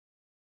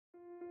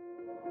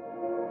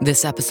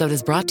This episode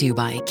is brought to you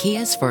by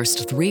Kia's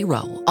first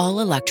three-row,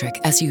 all-electric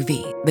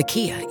SUV, the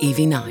Kia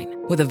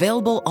EV9, with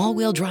available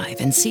all-wheel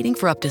drive and seating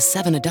for up to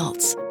 7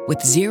 adults,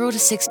 with 0 to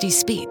 60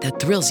 speed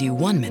that thrills you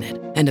 1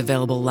 minute and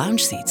available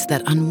lounge seats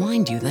that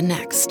unwind you the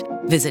next.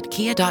 Visit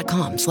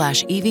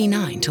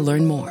kia.com/EV9 to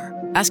learn more.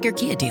 Ask your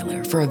Kia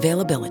dealer for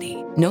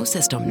availability. No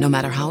system, no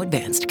matter how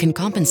advanced, can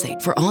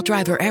compensate for all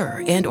driver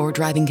error and or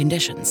driving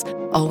conditions.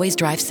 Always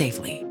drive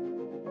safely.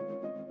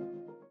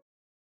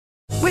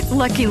 With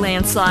Lucky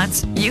Land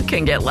Slots, you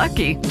can get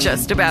lucky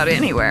just about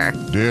anywhere.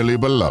 Dearly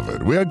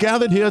beloved, we are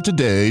gathered here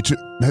today to...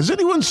 Has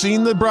anyone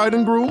seen the bride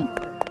and groom?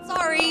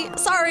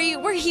 Sorry,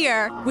 we're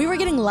here. We were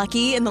getting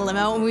lucky in the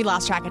limo and we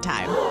lost track of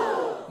time.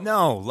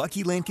 No,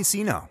 Lucky Land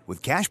Casino,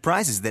 with cash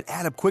prizes that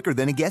add up quicker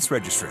than a guest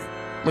registry.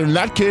 In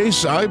that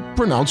case, I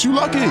pronounce you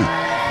lucky.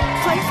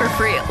 Play for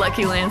free at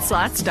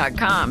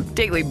LuckyLandSlots.com.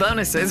 Daily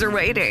bonuses are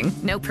waiting.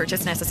 No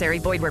purchase necessary.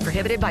 Void where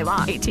prohibited by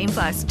law.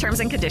 18+. Terms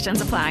and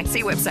conditions apply.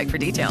 See website for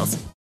details.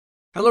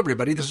 Hello,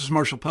 everybody. This is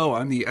Marshall Poe.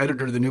 I'm the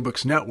editor of the New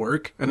Books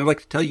Network, and I'd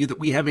like to tell you that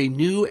we have a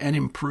new and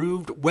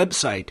improved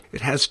website.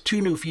 It has 2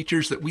 new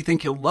features that we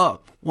think you'll love.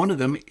 One of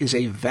them is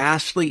a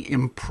vastly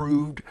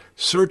improved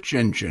search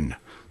engine,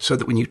 so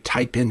that when you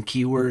type in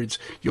keywords,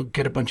 you'll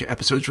get a bunch of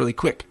episodes really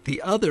quick.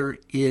 The other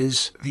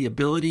is the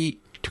ability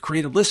to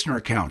create a listener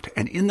account.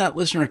 And in that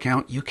listener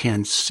account, you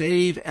can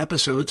save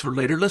episodes for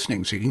later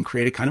listening. So you can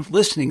create a kind of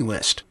listening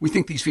list. We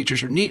think these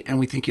features are neat and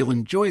we think you'll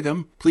enjoy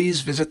them.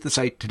 Please visit the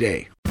site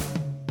today.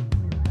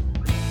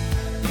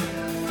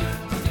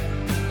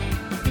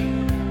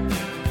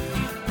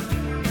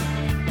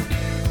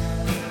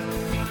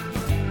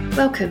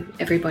 Welcome,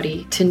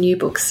 everybody, to New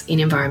Books in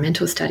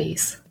Environmental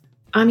Studies.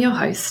 I'm your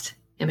host,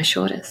 Emma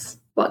Shortis.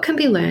 What can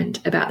be learned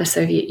about the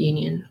Soviet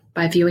Union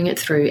by viewing it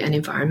through an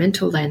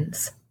environmental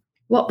lens?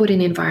 What would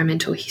an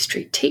environmental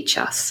history teach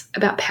us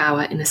about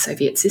power in the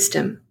Soviet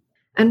system?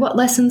 And what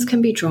lessons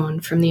can be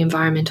drawn from the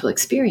environmental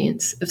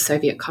experience of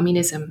Soviet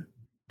communism?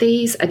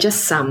 These are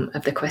just some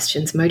of the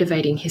questions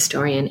motivating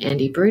historian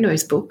Andy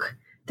Bruno's book,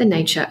 The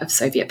Nature of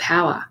Soviet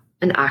Power,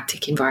 An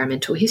Arctic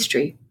Environmental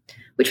History,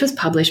 which was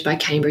published by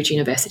Cambridge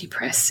University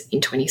Press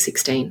in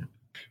 2016.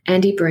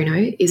 Andy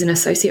Bruno is an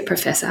associate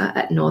professor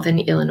at Northern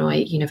Illinois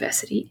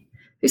University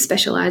who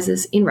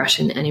specialises in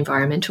Russian and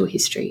environmental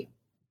history.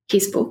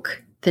 His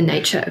book, The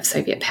Nature of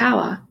Soviet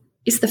Power,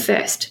 is the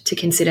first to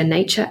consider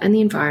nature and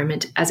the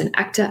environment as an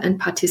actor and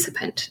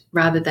participant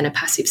rather than a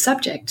passive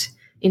subject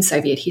in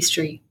Soviet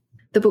history.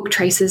 The book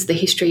traces the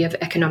history of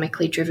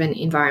economically driven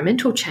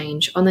environmental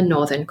change on the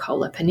northern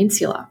Kola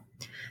Peninsula,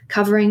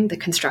 covering the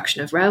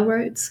construction of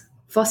railroads,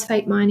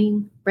 phosphate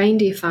mining,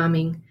 reindeer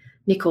farming,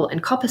 nickel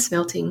and copper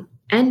smelting,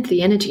 and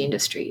the energy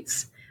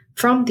industries,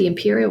 from the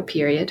imperial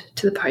period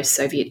to the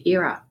post-Soviet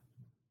era.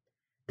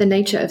 The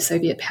Nature of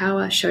Soviet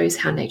Power shows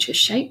how nature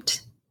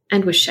shaped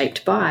and was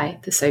shaped by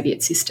the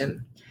Soviet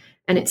system,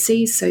 and it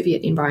sees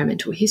Soviet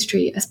environmental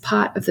history as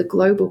part of the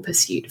global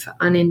pursuit for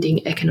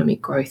unending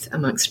economic growth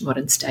amongst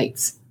modern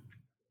states.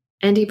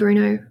 Andy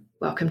Bruno,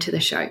 welcome to the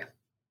show.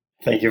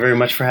 Thank you very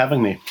much for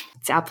having me.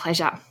 It's our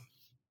pleasure.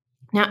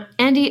 Now,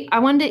 Andy, I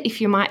wonder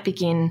if you might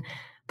begin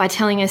by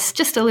telling us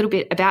just a little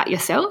bit about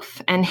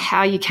yourself and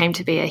how you came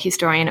to be a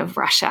historian of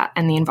Russia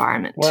and the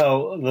environment.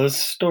 Well, those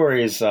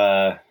stories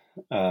have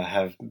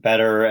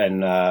better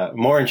and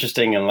more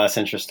interesting and less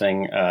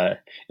interesting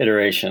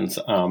iterations.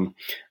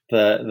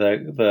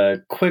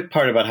 The quick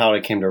part about how I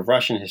came to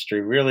Russian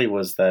history really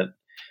was that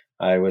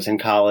I was in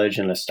college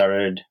and I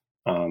started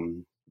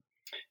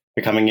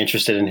becoming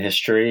interested in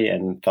history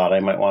and thought I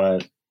might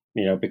want to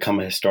become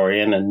a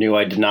historian, and knew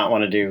I did not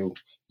want to do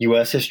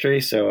U.S.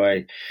 history. So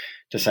I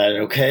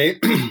decided, okay,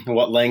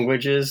 what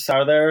languages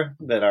are there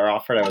that are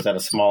offered? I was at a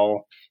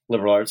small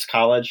liberal arts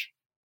college,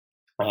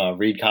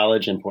 Reed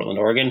College in Portland,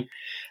 Oregon.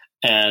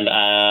 And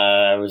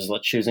I was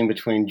choosing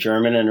between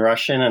German and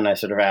Russian. And I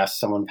sort of asked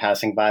someone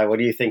passing by, what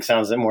do you think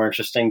sounds more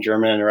interesting,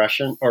 German and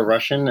Russian or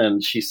Russian?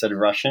 And she said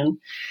Russian.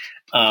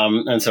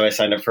 And so I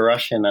signed up for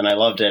Russian and I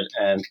loved it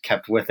and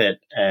kept with it.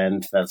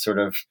 And that sort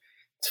of,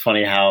 it's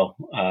funny how,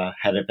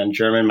 had it been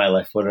German, my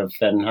life would have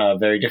been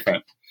very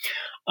different.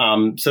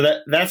 So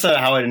that's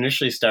how it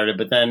initially started.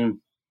 But then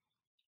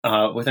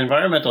with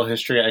environmental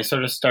history, I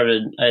sort of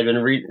I had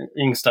been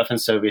reading stuff in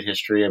Soviet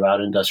history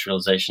about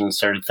industrialization and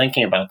started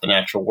thinking about the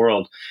natural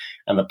world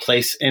and the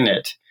place in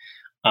it.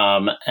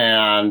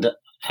 And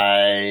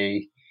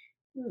I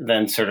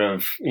then sort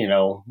of,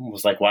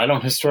 was like, why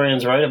don't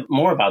historians write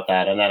more about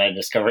that? And then I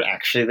discovered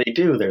actually they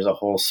do. There's a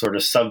whole sort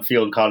of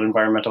subfield called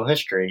environmental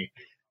history,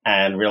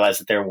 and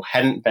realized that there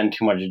hadn't been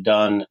too much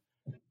done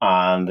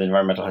on the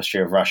environmental history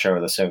of Russia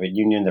or the Soviet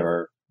Union. There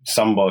were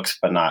some books,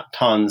 but not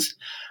tons,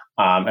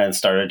 and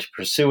started to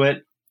pursue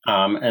it.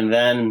 And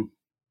then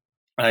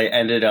I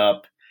ended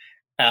up,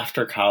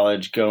 after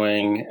college,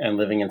 going and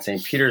living in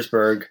St.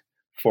 Petersburg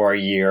for a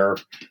year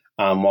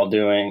while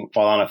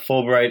on a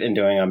Fulbright and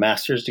doing a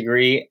master's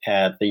degree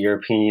at the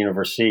European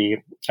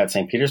University at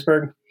St.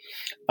 Petersburg.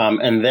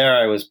 And there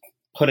I was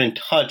put in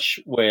touch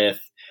with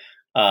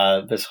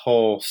this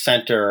whole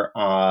center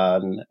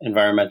on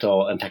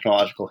environmental and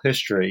technological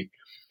history.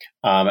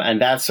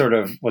 And that sort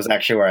of was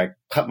actually where I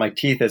cut my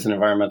teeth as an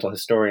environmental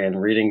historian,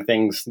 reading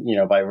things,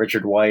 by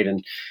Richard White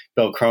and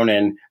Bill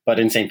Cronin, but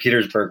in St.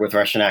 Petersburg with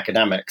Russian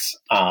academics.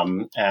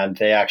 And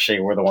they actually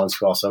were the ones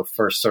who also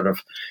first sort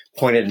of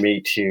pointed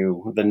me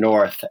to the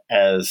North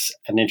as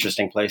an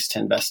interesting place to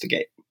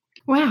investigate.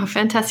 Wow,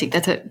 fantastic.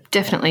 That's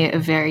definitely a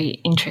very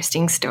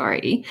interesting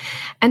story.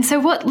 And so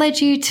what led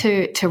you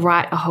to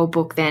write a whole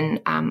book then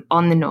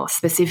on the North,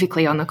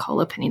 specifically on the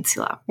Kola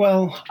Peninsula?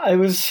 Well, I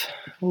was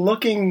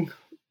looking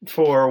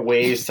for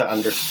ways to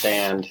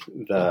understand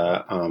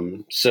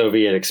the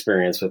Soviet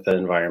experience with the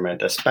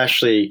environment,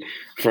 especially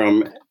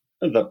from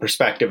the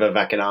perspective of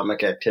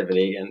economic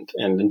activity and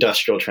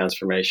industrial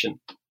transformation.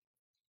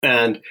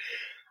 And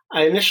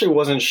I initially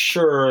wasn't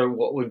sure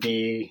what would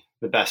be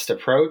the best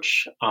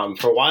approach.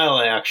 For a while,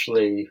 I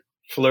actually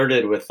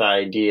flirted with the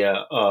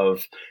idea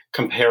of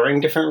comparing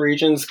different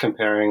regions,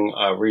 comparing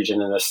a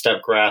region in the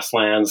steppe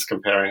grasslands,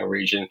 comparing a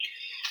region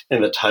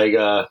in the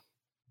taiga,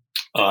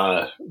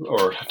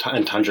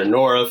 and tundra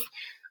north,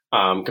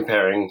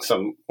 comparing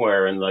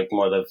somewhere in like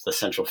more the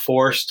central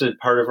forested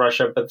part of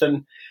Russia. But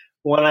then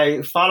when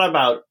I thought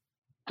about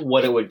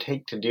what it would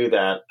take to do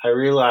that, I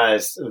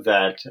realized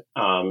that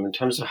in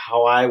terms of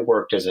how I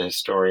worked as a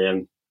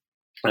historian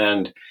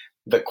and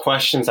the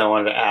questions I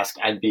wanted to ask,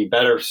 I'd be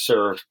better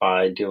served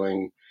by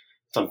doing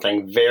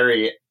something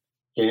very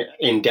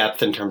in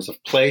depth in terms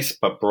of place,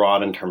 but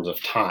broad in terms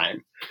of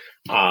time.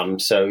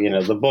 So,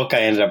 the book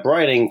I ended up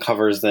writing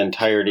covers the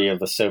entirety of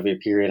the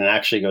Soviet period and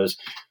actually goes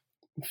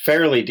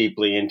fairly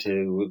deeply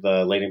into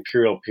the late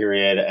imperial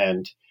period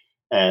and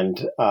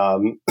into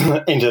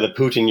the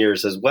Putin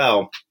years as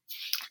well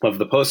of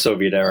the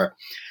post-Soviet era.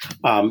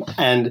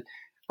 And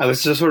I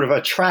was just sort of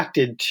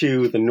attracted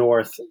to the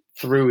North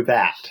through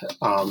that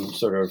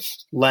sort of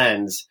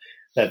lens,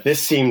 that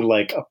this seemed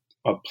like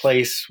a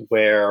place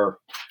where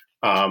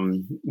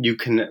you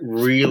can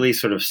really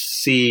sort of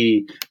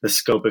see the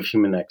scope of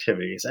human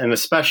activities, and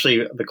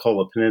especially the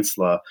Kola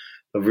Peninsula,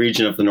 the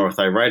region of the North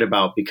I write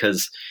about,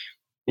 because,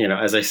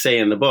 as I say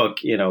in the book,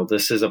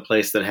 this is a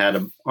place that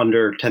had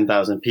under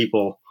 10,000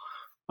 people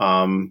at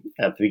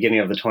the beginning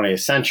of the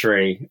 20th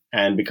century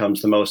and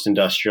becomes the most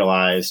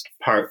industrialized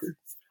part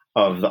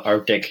of the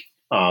Arctic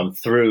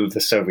through the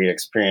Soviet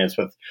experience,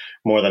 with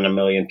more than 1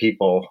 million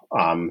people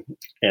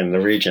in the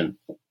region.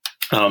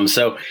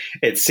 So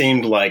it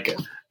seemed like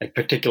a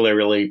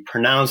particularly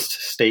pronounced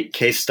state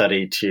case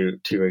study to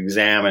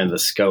examine the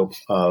scope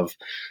of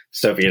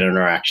Soviet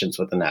interactions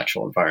with the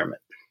natural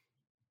environment.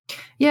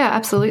 Yeah,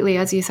 absolutely.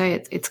 As you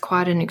say, it's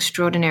quite an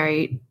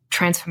extraordinary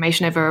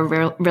transformation over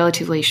a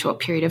relatively short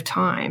period of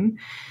time.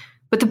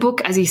 But the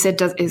book, as you said,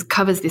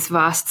 covers this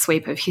vast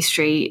sweep of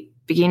history,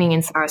 beginning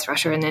in Tsarist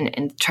Russia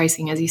and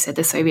tracing, as you said,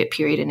 the Soviet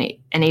period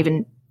and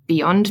even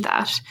beyond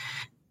that.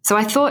 So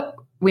I thought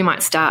we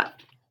might start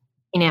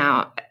in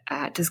our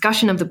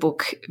discussion of the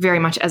book very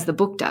much as the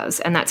book does,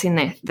 and that's in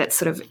that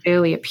sort of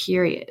earlier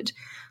period,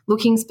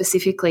 looking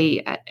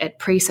specifically at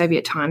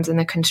pre-Soviet times and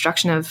the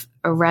construction of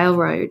a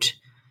railroad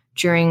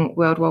during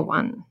World War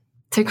I.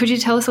 So could you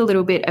tell us a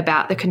little bit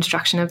about the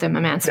construction of the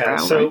Murmansk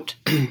Railroad?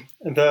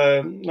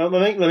 Let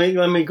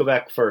me go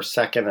back for a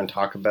second and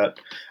talk about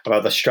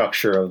the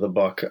structure of the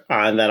book,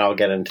 and then I'll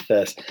get into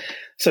this.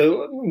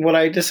 So what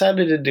I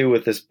decided to do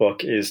with this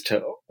book is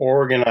to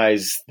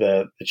organize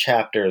the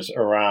chapters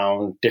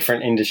around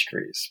different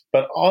industries,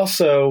 but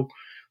also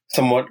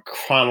somewhat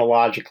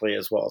chronologically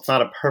as well. It's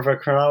not a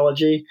perfect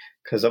chronology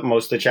because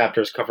most of the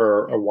chapters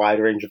cover a wide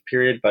range of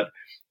period, but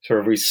sort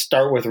of we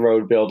start with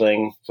road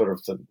building, sort of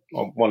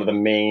one of the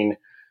main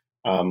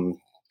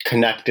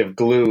connective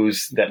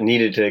glues that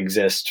needed to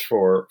exist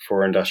for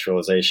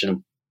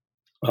industrialization.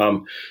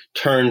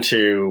 Turn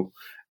to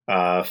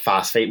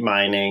phosphate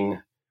mining,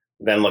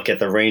 then look at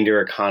the reindeer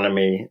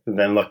economy,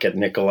 then look at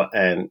nickel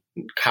and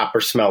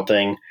copper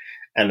smelting,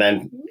 and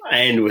then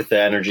end with the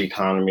energy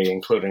economy,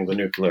 including the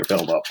nuclear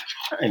buildup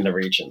in the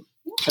region.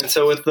 And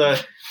so with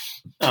the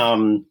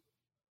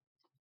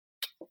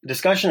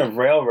discussion of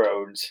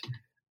railroads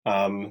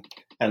and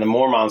the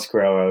Murmansk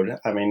Railroad,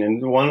 I mean,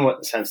 in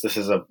one sense, this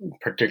is a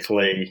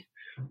particularly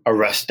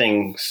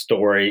arresting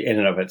story in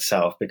and of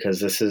itself, because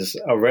this is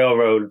a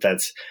railroad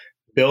that's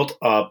built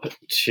up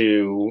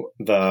to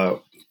the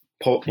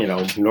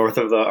north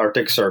of the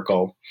Arctic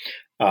Circle,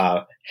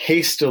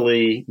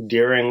 hastily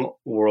during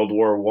World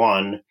War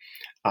I,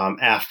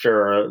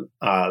 after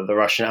the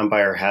Russian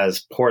Empire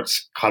has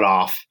ports cut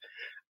off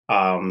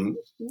during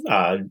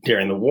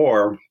the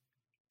war,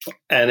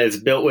 and it's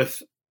built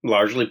with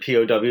largely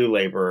POW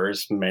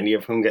laborers, many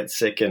of whom get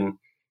sick and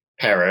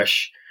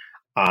perish,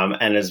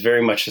 and is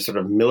very much a sort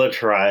of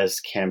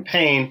militarized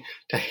campaign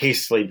to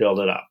hastily build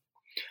it up.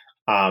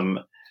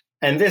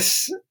 And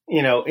this,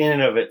 in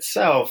and of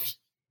itself,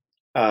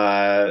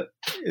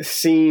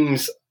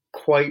 seems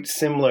quite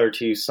similar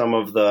to some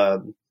of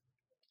the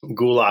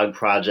Gulag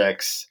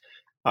projects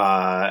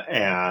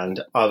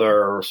and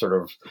other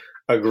sort of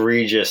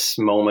egregious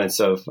moments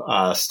of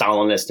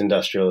Stalinist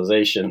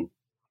industrialization.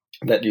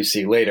 that you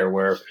see later,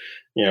 where,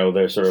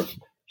 there's sort of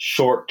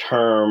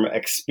short-term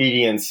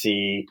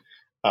expediency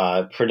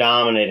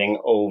predominating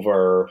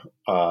over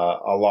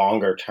a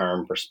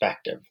longer-term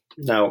perspective.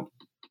 Now,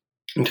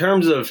 in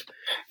terms of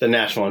the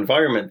natural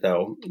environment,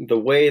 though, the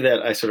way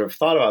that I sort of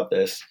thought about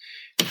this,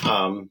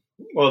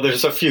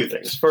 there's a few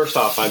things. First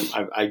off,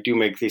 I do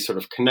make these sort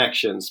of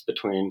connections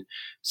between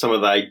some of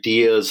the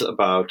ideas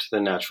about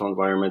the natural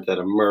environment that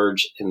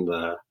emerge in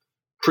the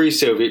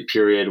pre-Soviet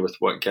period with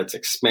what gets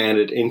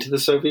expanded into the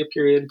Soviet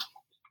period.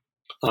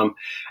 And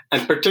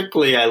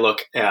particularly, I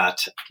look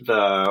at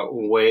the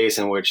ways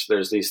in which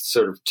there's these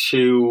sort of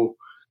two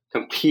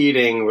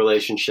competing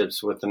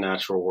relationships with the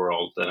natural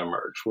world that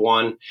emerge.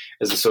 One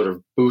is a sort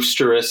of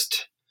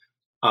boosterist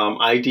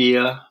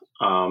idea.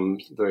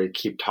 They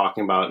keep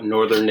talking about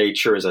northern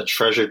nature as a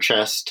treasure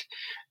chest,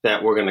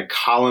 that we're going to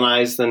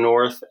colonize the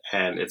North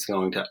and it's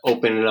going to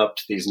open it up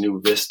to these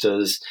new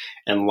vistas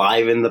and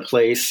liven the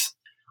place.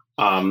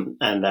 And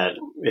that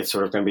it's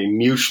sort of going to be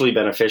mutually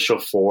beneficial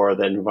for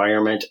the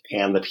environment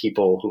and the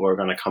people who are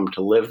going to come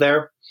to live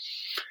there.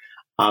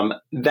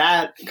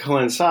 That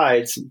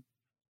coincides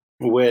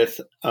with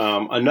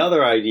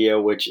another idea,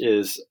 which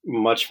is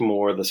much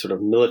more the sort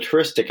of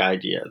militaristic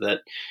idea that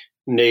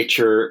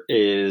nature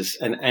is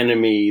an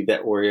enemy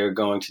that we're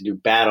going to do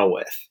battle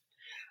with,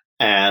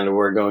 and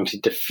we're going to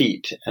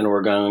defeat, and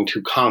we're going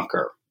to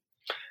conquer.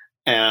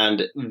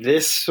 And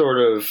this sort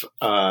of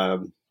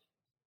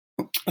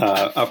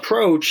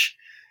approach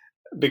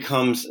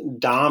becomes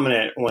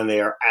dominant when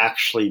they are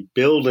actually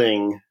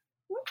building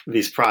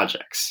these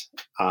projects,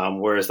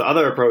 whereas the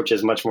other approach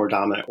is much more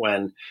dominant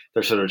when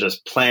they're sort of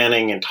just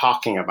planning and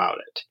talking about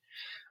it.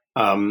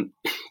 And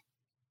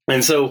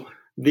so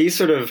these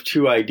sort of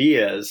two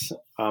ideas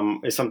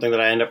is something that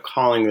I end up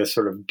calling this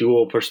sort of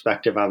dual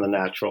perspective on the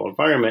natural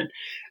environment.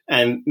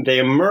 And they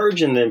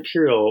emerge in the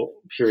imperial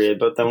period,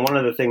 but then one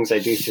of the things I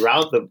do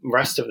throughout the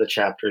rest of the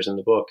chapters in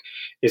the book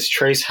is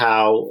trace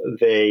how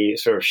they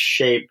sort of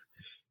shape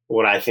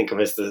what I think of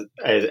as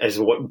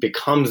what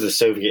becomes the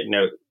Soviet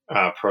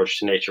approach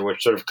to nature,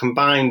 which sort of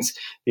combines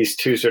these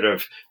two sort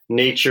of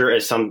nature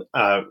as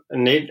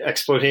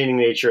exploiting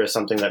nature as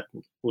something that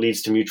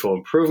leads to mutual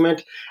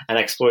improvement, and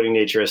exploiting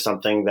nature as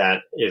something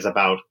that is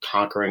about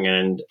conquering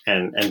and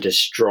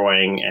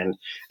destroying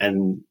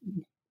and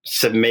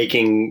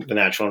making the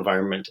natural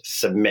environment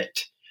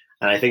submit.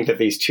 And I think that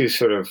these two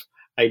sort of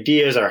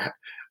ideas are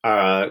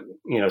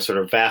sort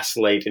of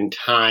vacillate in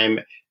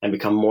time and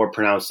become more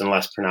pronounced and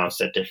less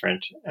pronounced at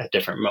different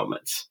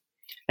moments.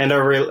 And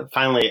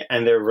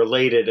they're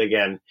related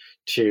again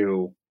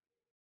to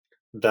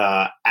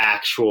the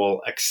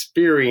actual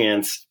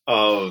experience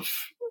of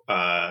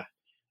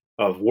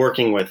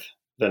working with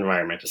the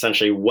environment.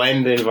 Essentially,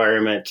 when the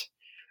environment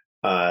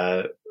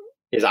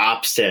is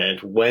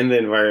obstinate, when the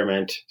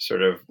environment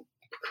sort of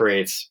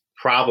creates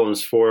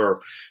problems for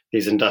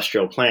these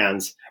industrial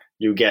plans,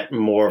 you get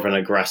more of an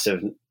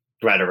aggressive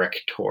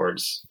rhetoric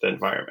towards the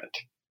environment.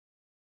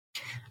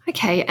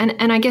 Okay,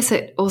 and I guess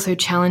it also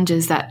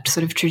challenges that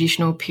sort of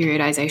traditional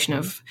periodization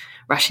of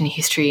Russian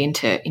history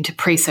into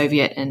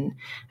pre-Soviet and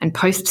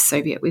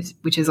post-Soviet,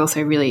 which is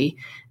also really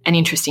an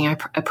interesting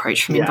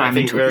approach from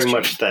environmental history. I think very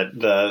much that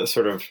the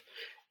sort of,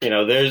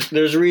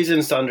 there's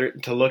reasons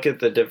to look at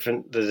the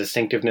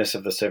distinctiveness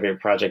of the Soviet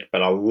project,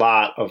 but a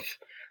lot of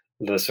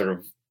the sort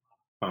of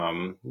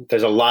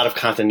there's a lot of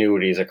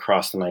continuities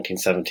across the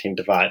 1917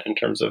 divide in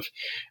terms of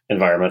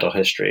environmental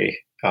history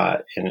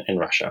in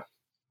Russia.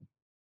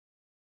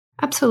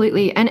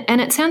 Absolutely.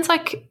 And it sounds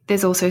like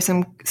there's also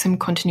some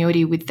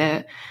continuity with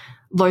the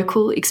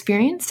local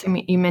experience. I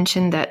mean, you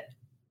mentioned that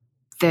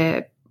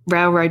the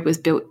railroad was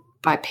built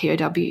by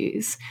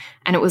POWs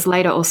and it was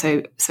later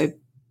also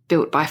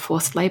built by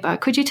forced labor.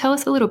 Could you tell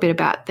us a little bit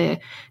about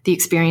the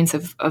experience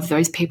of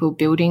those people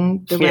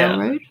building the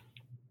railroad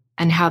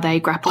and how they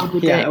grappled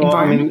with the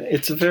environment?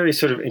 It's a very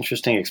sort of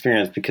interesting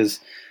experience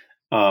because,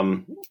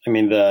 the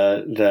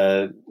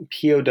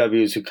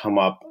POWs who come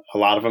up, a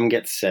lot of them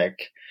get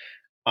sick.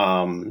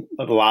 A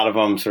lot of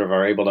them sort of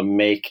are able to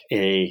make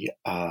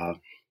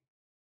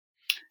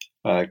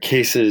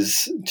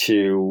cases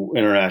to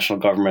international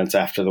governments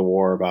after the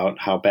war about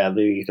how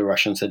badly the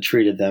Russians had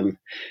treated them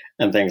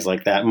and things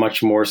like that,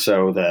 much more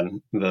so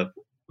than the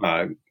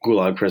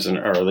Gulag prison,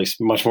 or at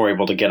least much more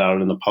able to get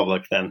out in the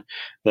public than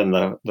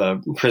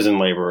the prison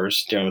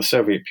laborers during the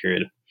Soviet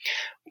period.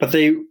 But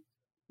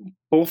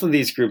both of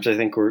these groups, I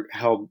think, were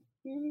held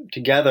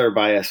together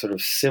by a sort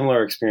of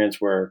similar experience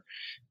where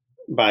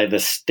by the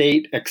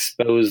state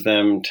exposed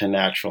them to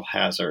natural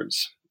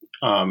hazards.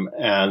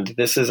 And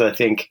this is, I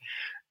think,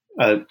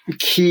 a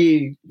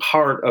key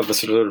part of the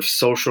sort of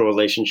social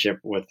relationship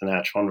with the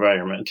natural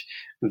environment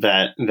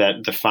that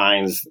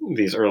defines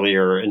these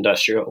earlier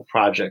industrial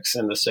projects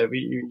in the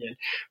Soviet Union.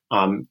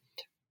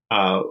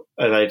 As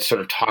I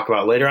sort of talk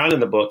about later on in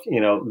the book,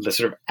 the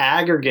sort of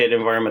aggregate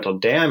environmental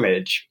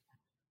damage,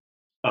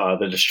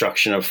 the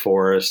destruction of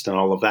forest and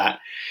all of that,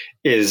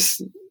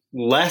 is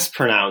less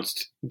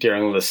pronounced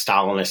during the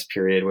Stalinist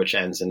period, which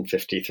ends in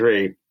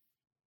 1953,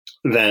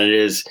 than it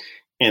is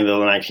in the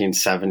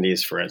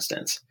 1970s, for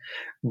instance.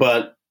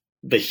 But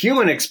the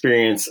human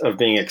experience of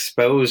being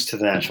exposed to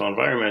the natural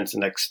environment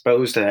and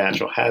exposed to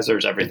natural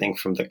hazards, everything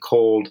from the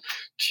cold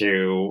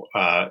to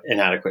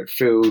inadequate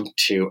food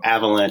to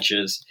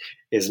avalanches,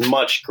 is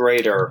much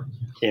greater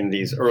in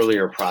these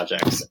earlier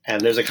projects.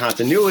 And there's a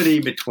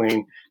continuity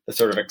between the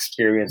sort of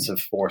experience of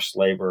forced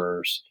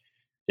laborers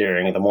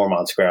during the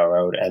Mormons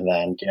Railroad and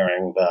then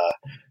during the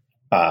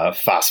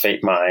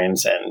phosphate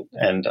mines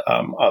and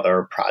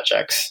other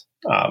projects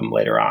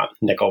later on,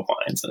 nickel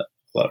mines and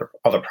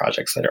other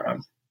projects later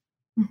on.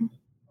 Mm-hmm.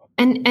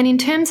 And in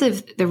terms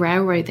of the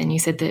railroad, then you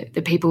said that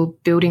the people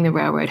building the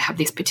railroad have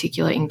this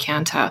particular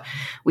encounter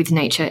with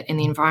nature and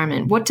the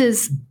environment. What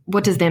does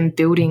them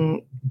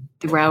building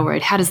the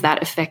railroad, how does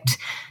that affect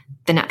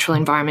the natural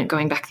environment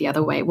going back the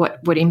other way?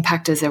 What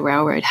impact does a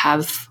railroad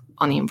have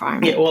on the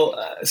environment? Yeah, well,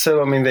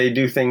 so I mean, they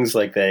do things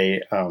like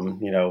they,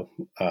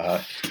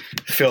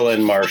 fill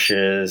in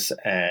marshes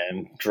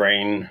and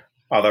drain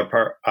other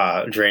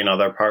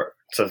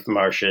parts of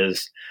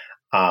marshes.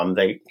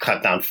 They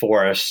cut down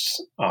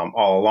forests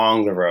all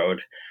along the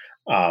road.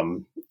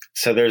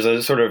 So there's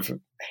a sort of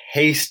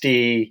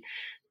hasty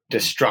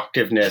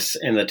destructiveness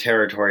in the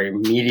territory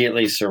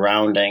immediately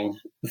surrounding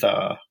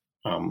the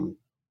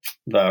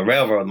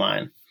railroad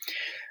line.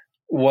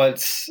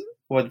 What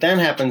then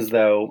happens,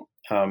 though,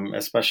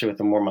 especially with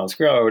the Mormons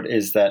Railroad,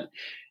 is that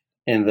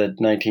in the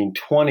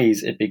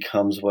 1920s it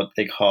becomes what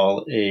they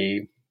call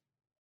a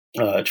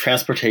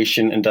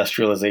transportation,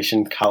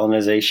 industrialization,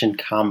 colonization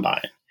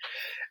combine.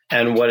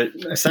 And what it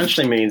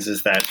essentially means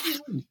is that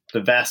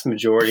the vast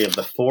majority of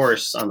the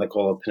forests on the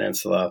Kola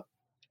Peninsula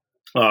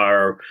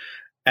are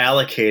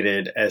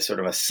allocated as sort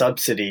of a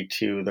subsidy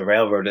to the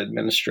railroad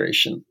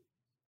administration.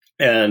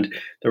 And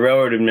the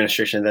railroad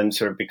administration then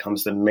sort of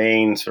becomes the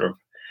main sort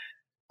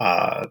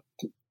of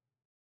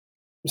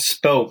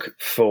spoke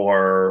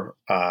for,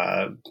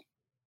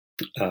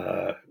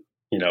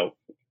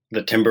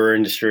 the timber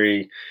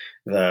industry,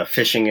 the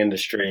fishing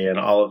industry, and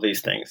all of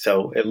these things.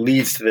 So it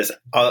leads to this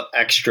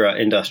extra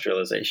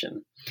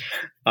industrialization.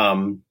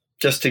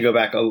 Just to go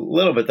back a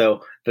little bit,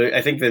 though,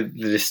 I think the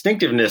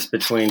distinctiveness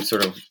between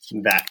sort of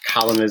that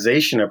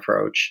colonization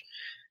approach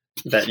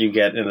that you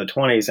get in the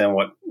 20s and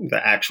what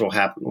the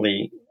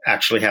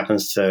actually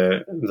happens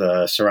to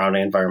the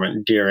surrounding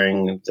environment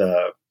during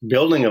the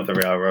building of the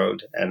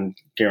railroad and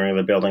during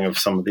the building of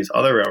some of these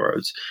other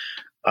railroads,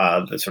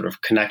 the sort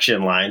of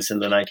connection lines in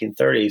the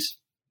 1930s,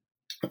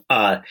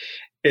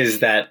 is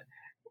that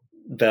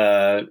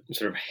the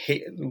sort of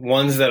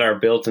ones that are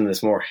built in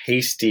this more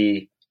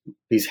hasty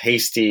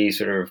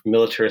sort of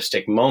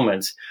militaristic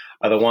moments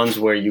are the ones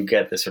where you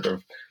get this sort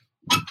of,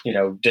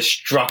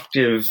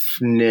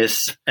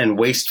 destructiveness and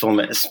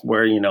wastefulness,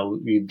 where,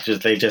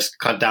 they just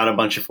cut down a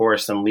bunch of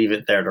forests and leave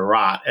it there to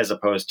rot, as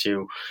opposed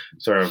to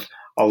sort of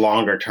a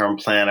longer term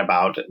plan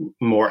about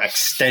more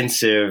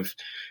extensive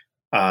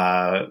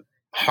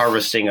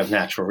harvesting of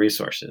natural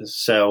resources.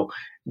 So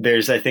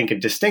there's, I think, a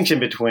distinction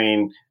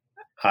between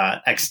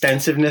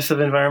extensiveness of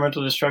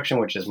environmental destruction,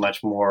 which is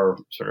much more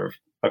sort of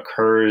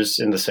occurs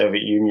in the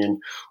Soviet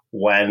Union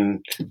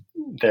when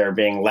they're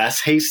being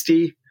less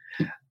hasty,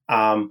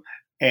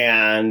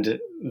 and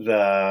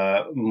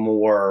the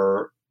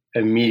more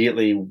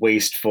immediately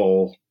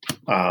wasteful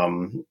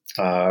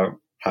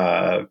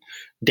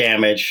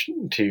damage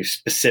to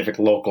specific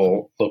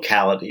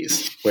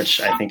localities, which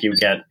I think you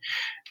get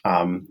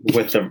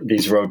with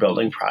these road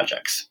building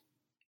projects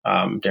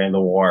during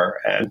the war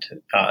and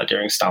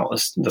during the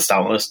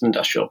Stalinist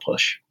industrial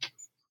push.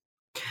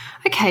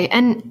 Okay,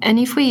 and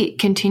if we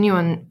continue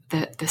on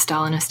the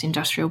Stalinist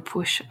industrial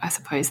push, I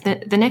suppose,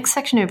 the next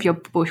section of your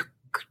book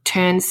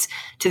turns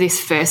to this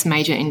first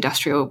major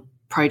industrial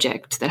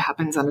project that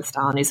happens under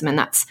Stalinism, and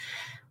that's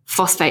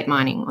phosphate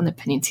mining on the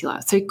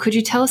peninsula. So could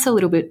you tell us a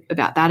little bit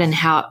about that and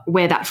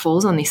where that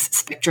falls on this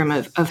spectrum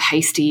of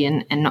hasty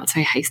and not so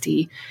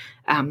hasty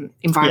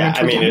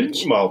environmental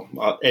damage?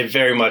 It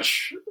very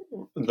much,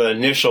 the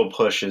initial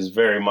push is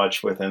very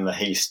much within the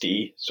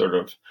hasty sort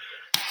of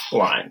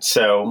line.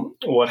 So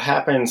what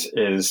happens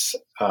is,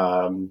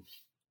 and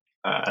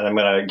I'm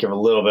going to give a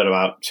little bit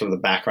about sort of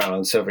the background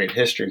on Soviet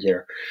history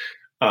here.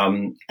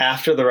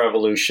 After the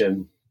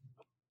revolution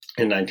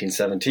in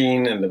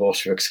 1917 and the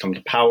Bolsheviks come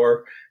to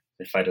power,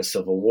 they fight a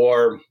civil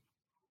war.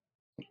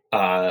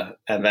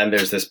 And then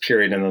there's this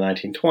period in the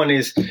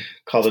 1920s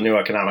called the New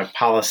Economic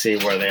Policy,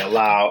 where they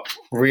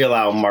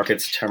re-allow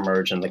markets to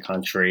emerge in the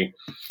country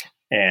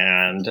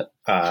and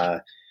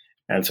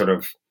sort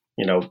of,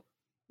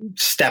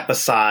 step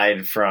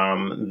aside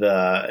from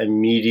the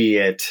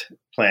immediate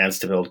plans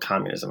to build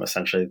communism.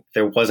 Essentially,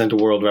 there wasn't a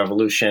world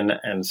revolution,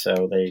 and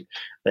so they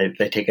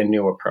take a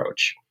new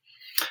approach.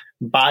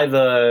 By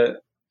the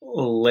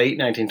late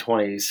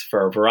 1920s,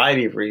 for a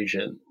variety of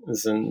reasons,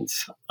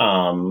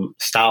 and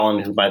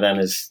Stalin, who by then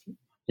is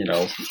in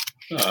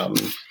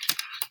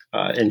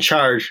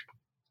charge,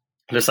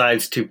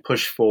 decides to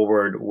push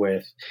forward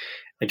with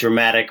a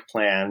dramatic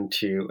plan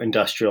to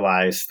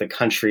industrialize the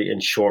country in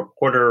short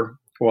order,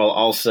 while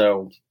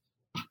also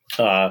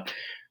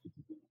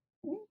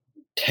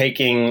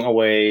taking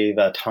away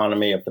the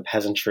autonomy of the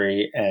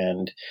peasantry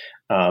and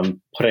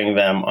putting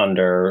them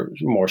under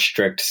more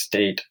strict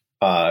state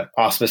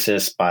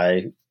auspices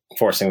by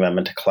forcing them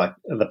into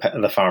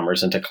the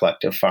farmers into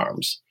collective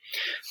farms.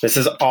 This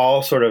is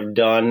all sort of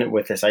done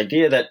with this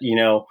idea that,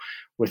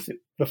 with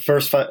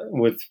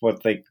with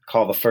what they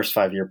call the first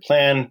 5-year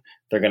plan,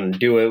 they're going to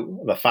do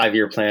the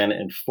 5-year plan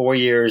in 4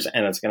 years,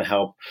 and it's going to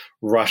help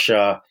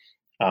Russia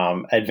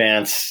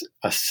advance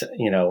a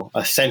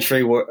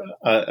century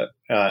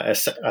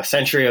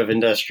of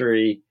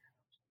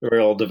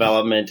industrial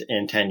development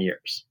in 10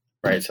 years,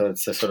 right? So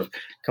it's a sort of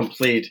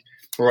complete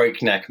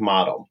breakneck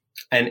model.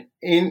 And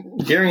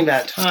during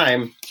that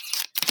time,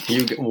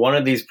 one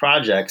of these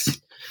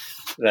projects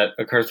that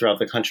occur throughout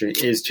the country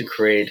is to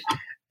create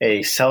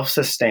a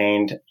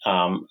self-sustained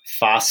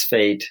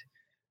phosphate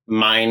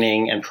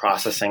mining and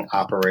processing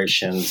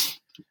operations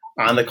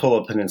on the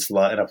Kola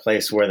Peninsula in a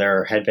place where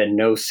there had been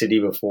no city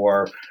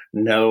before,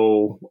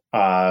 no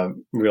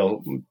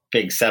real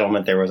big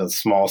settlement. There was a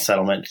small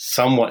settlement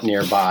somewhat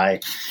nearby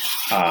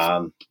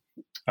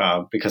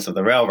because of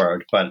the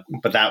railroad, but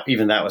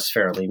that was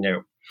fairly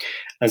new.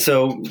 And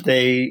so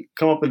they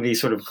come up with these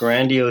sort of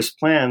grandiose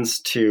plans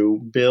to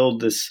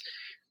build this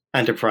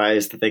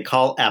enterprise that they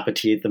call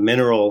apatite. The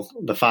mineral,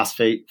 the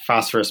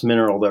phosphorus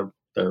mineral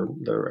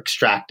they're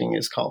extracting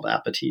is called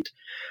apatite.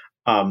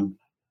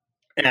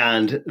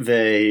 And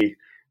they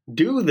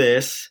do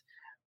this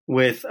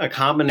with a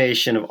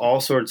combination of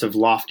all sorts of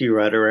lofty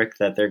rhetoric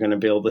that they're going to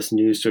build this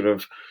new sort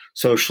of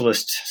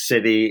socialist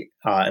city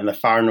in the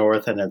far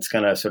north, and it's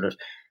going to sort of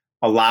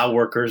allow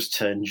workers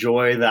to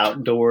enjoy the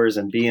outdoors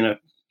and be in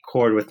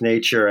accord with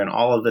nature and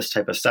all of this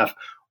type of stuff,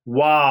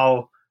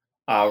 while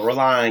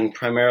relying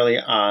primarily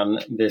on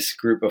this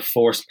group of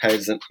forced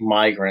peasant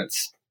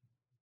migrants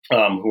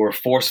who were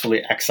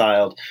forcefully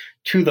exiled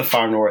to the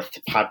far north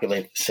to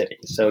populate the city.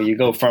 So you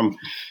go from,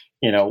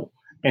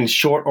 in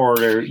short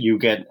order, you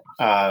get,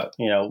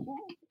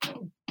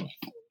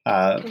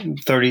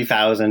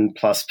 30,000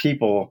 plus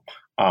people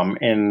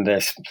in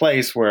this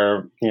place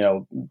where,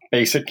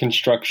 basic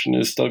construction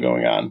is still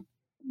going on.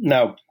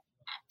 Now,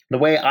 the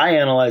way I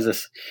analyze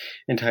this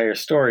entire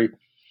story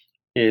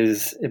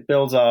is it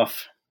builds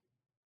off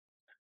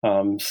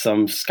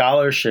some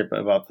scholarship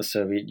about the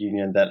Soviet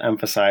Union that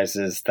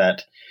emphasizes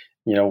that,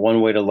 one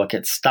way to look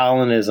at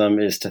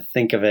Stalinism is to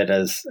think of it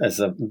as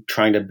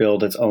trying to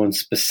build its own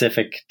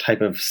specific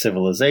type of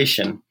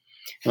civilization.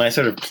 And I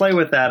sort of play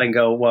with that and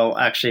go, well,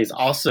 actually, it's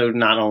also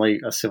not only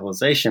a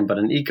civilization, but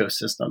an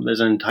ecosystem. There's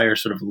an entire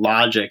sort of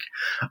logic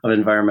of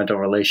environmental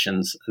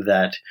relations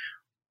that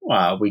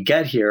we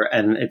get here.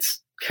 And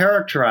it's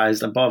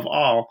characterized above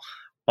all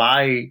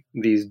by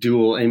these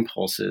dual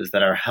impulses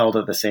that are held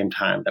at the same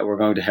time, that we're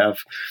going to have,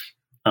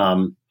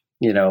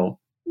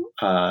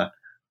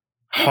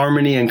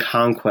 harmony and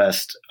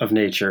conquest of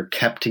nature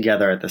kept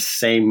together at the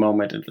same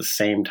moment, at the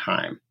same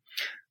time.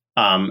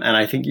 And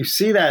I think you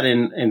see that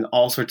in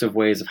all sorts of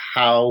ways of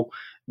how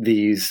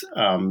these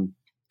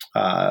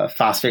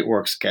phosphate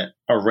works get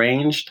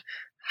arranged,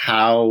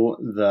 how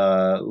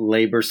the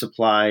labor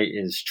supply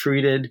is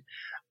treated,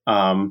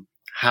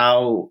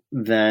 how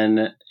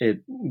then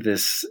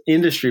this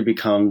industry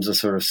becomes a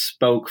sort of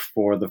spoke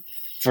for the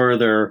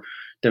further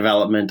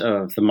development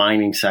of the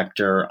mining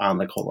sector on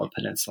the Kola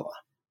Peninsula.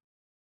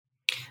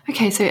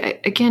 Okay, so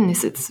again,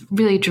 it's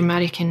really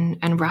dramatic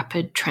and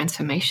rapid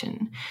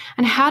transformation.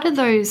 And how do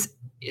those,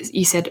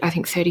 you said, I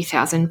think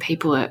 30,000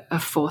 people are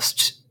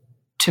forced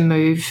to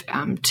move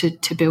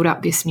to build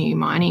up this new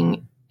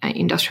mining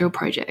industrial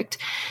project.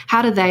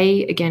 How do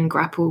they, again,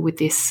 grapple with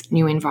this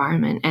new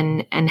environment,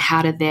 and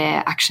how do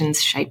their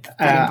actions shape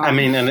that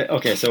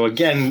environment? So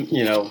again,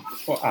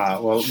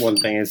 one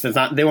thing is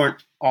they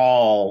weren't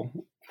all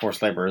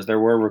forced laborers. There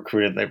were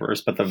recruited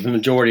laborers, but the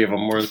majority of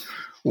them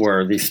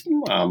were these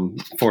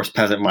forced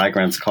peasant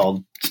migrants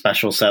called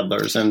special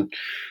settlers in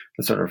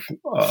the sort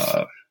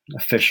of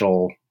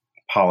official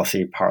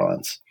policy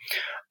parlance.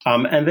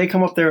 And they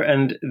come up there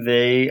and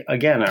they,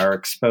 again, are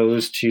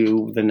exposed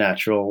to the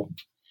natural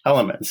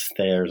elements.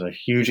 There's a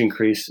huge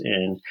increase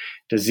in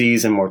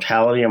disease and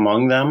mortality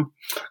among them.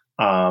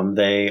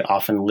 They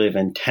often live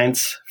in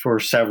tents for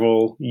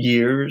several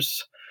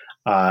years,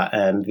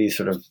 and these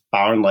sort of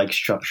barn-like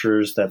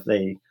structures that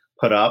they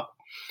put up.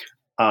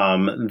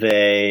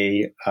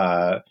 They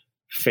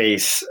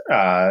face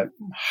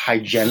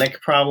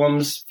hygienic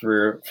problems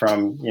from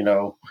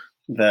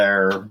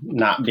there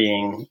not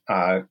being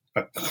a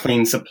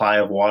clean supply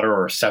of water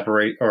or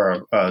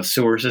a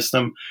sewer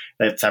system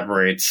that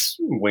separates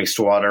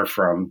wastewater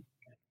from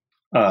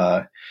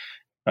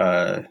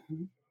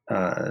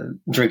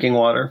drinking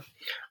water.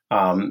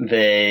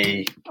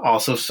 They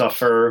also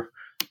suffer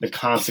the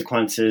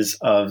consequences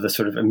of the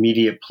sort of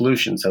immediate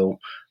pollution. So,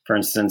 for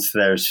instance,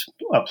 there's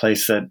a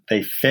place that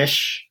they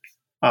fish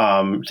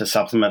to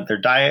supplement their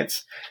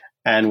diets,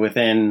 and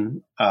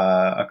within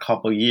a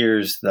couple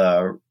years,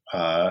 the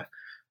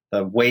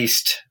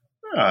waste,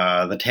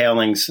 the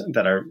tailings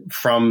that are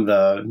from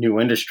the new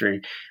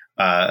industry,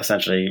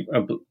 essentially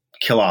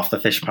kill off the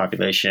fish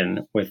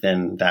population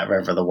within that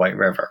river, the White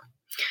River.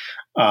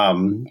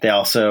 They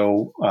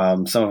also,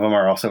 some of them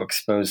are also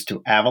exposed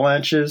to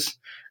avalanches.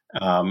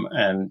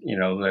 And,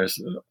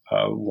 there's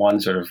one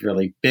sort of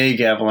really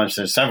big avalanche.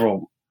 There's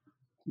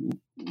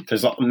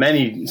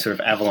many sort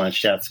of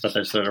avalanche deaths, but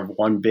there's sort of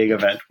one big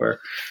event where,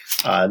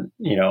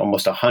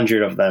 almost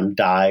 100 of them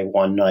die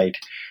one night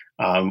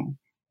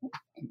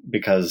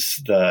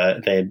because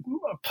they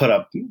put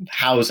up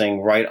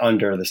housing right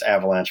under this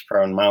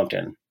avalanche-prone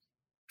mountain.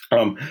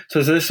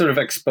 So this sort of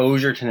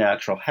exposure to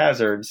natural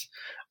hazards,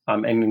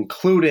 and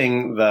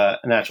including the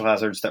natural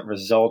hazards that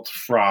result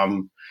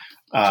from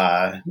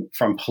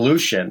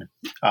pollution,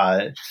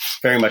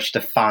 very much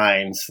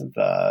defines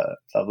the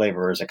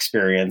laborers'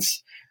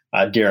 experience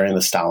during the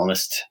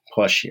Stalinist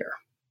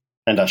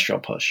industrial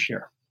push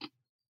here.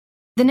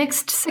 The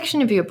next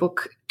section of your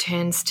book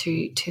turns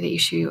to the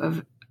issue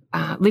of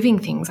living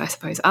things, I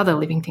suppose, other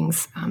living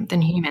things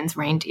than humans,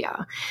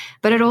 reindeer.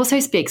 But it also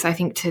speaks, I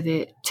think,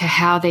 to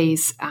how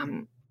this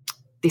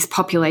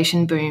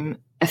population boom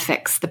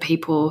affects the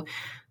people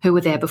who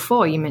were there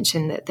before. You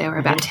mentioned that there were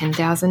about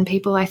 10,000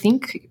 people, I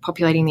think,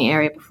 populating the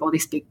area before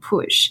this big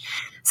push.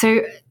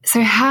 So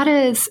how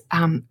does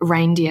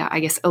reindeer,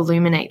 I guess,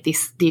 illuminate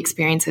the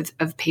experience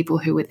of people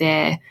who were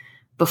there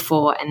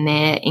before and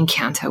their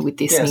encounter with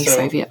this new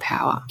Soviet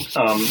power?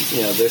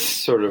 This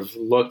sort of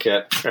look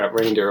at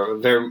reindeer,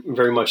 very,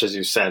 very much as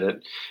you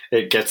said,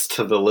 it gets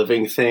to the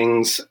living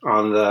things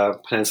on the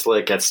peninsula.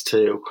 It gets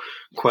to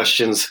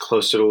questions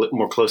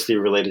more closely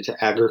related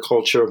to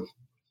agriculture,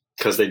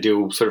 because they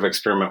do sort of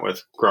experiment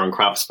with growing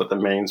crops. But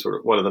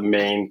one of the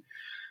main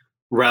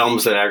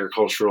realms that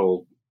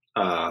agricultural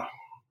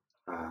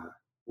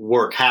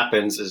work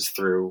happens is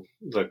through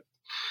the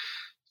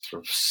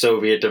sort of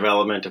Soviet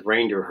development of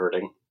reindeer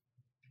herding.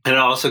 And it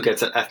also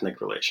gets at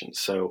ethnic relations.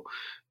 So,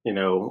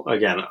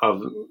 again,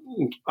 of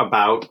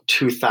about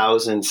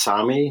 2,000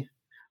 Sami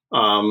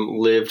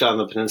lived on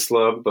the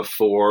peninsula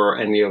before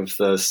any of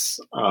this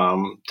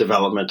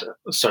development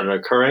started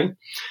occurring.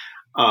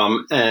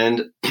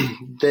 And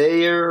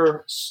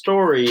their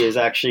story is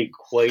actually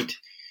quite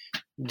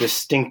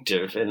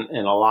distinctive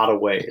in a lot of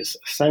ways.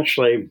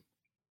 Essentially,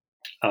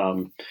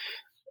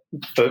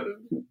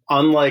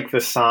 unlike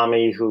the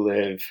Sami who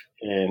live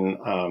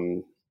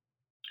in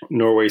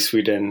Norway,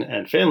 Sweden,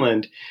 and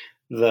Finland,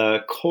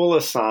 the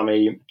Kola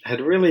Sami had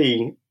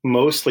really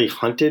mostly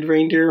hunted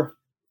reindeer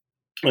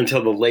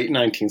until the late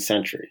 19th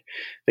century.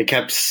 They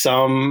kept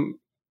some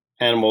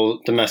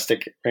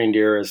domestic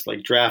reindeer as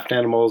like draft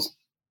animals,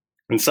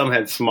 and some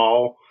had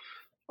small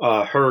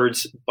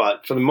herds,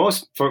 but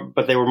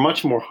but they were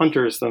much more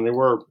hunters than they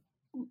were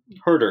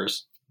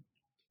herders.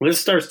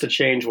 This starts to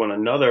change when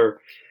another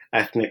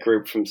ethnic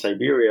group from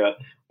Siberia,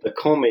 the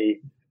Komi,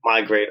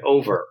 migrate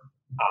over,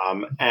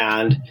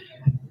 and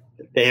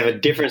they have a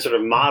different sort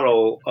of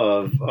model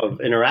of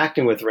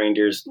interacting with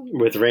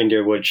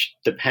reindeer, which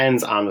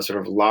depends on the sort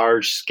of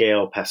large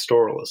scale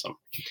pastoralism.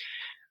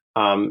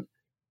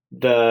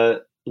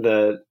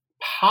 The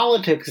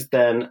politics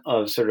then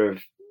of sort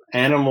of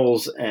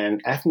animals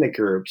and ethnic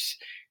groups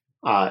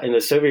in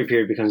the Soviet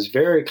period becomes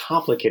very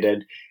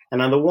complicated.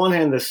 And on the one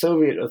hand, the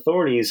Soviet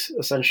authorities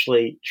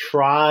essentially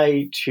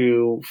try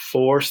to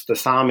force the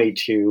Sami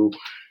to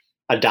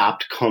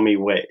adopt Komi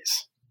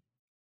ways.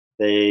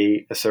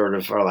 They sort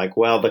of are like,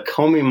 well, the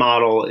Komi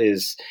model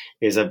is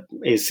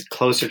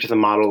closer to the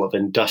model of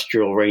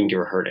industrial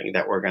reindeer herding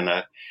that we're going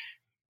to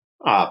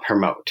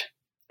promote.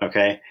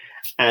 Okay.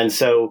 And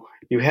so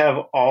you have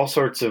all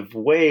sorts of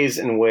ways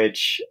in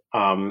which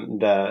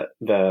the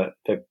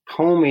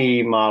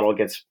Komi model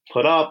gets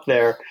put up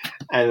there,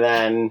 and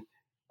then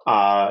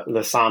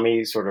the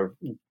Sami sort of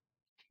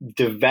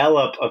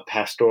develop a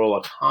pastoral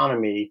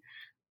economy,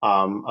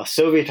 a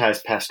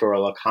Sovietized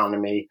pastoral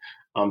economy,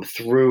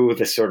 through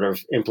the sort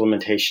of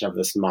implementation of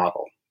this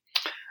model,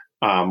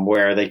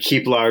 where they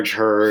keep large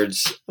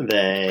herds,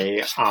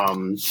 they have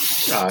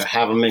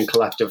them in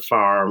collective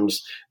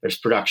farms, there's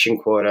production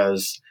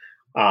quotas.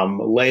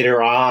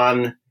 Later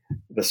on,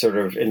 in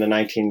the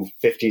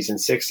 1950s and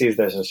 60s,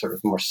 there's a sort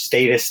of more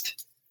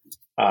statist,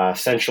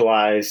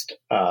 centralized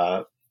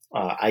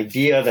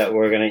idea that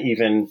we're going to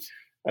even,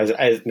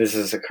 as this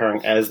is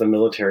occurring as the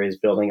military is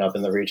building up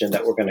in the region,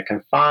 that we're going to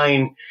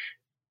confine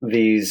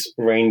these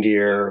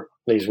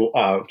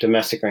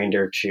domestic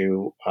reindeer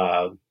to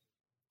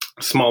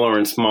smaller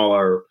and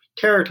smaller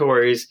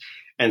territories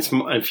and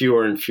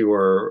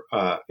fewer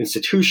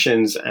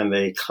institutions, and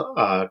they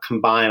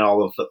combine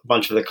a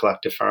bunch of the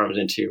collective farms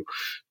into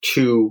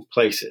two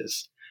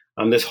places.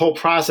 This whole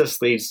process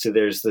leads to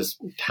there's this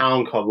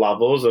town called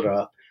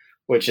Lavozera,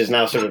 which is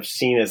now sort of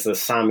seen as the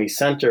Sami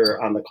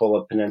center on the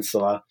Kola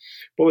Peninsula,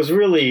 but was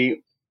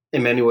really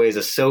in many ways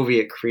a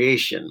Soviet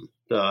creation.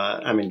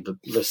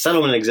 The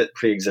settlement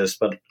pre-exists,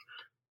 but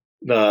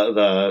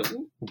the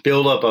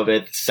buildup of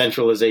it,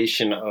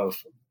 centralization of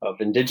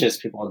indigenous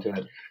people into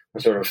it,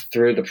 was sort of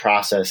through the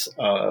process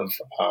of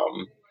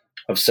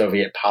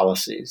Soviet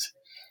policies.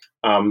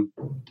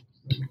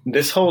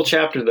 This whole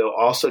chapter, though,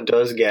 also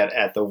does get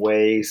at the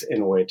ways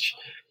in which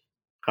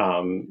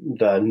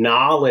the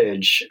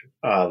knowledge,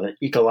 the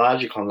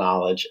ecological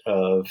knowledge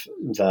of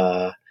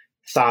the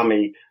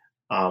Sami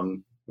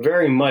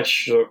very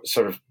much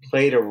sort of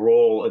played a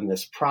role in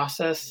this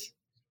process,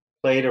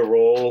 played a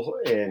role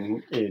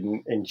in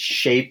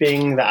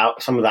shaping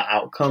some of the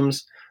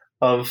outcomes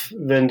of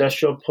the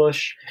industrial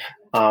push,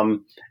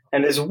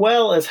 and as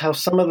well as how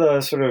some of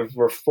the sort of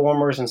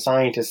reformers and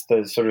scientists,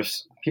 the sort of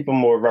people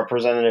more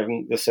representative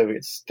in the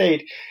Soviet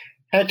state,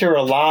 had to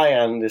rely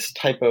on this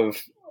type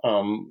of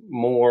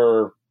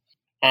more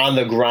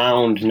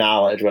on-the-ground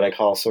knowledge, what I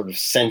call sort of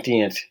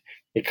sentient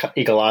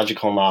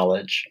ecological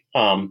knowledge,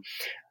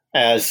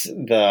 as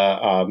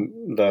the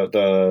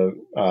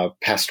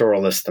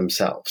pastoralists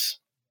themselves.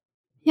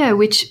 Yeah,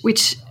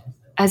 which,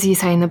 as you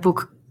say in the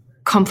book,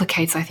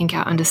 complicates, I think,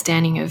 our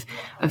understanding of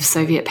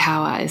Soviet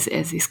power as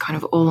this kind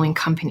of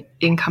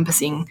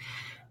all-encompassing,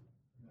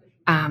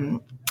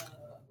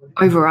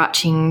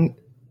 overarching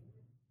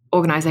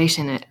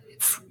organization.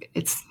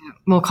 It's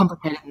more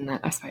complicated than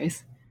that, I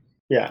suppose.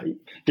 Yeah,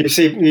 you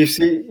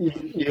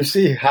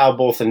see how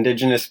both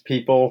indigenous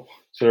people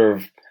sort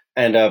of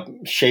end up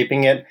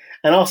shaping it,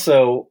 and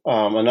also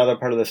another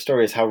part of the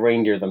story is how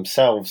reindeer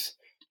themselves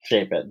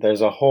shape it.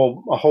 There's a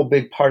whole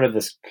big part of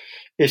this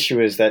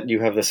issue is that you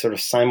have this sort of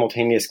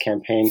simultaneous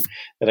campaign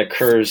that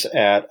occurs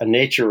at a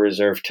nature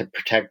reserve to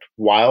protect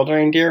wild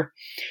reindeer,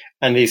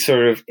 and these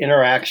sort of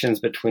interactions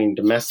between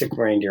domestic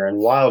reindeer and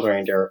wild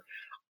reindeer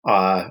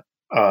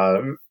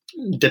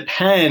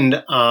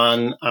depend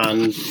on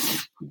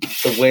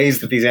the ways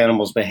that these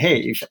animals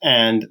behave,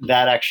 and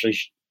that actually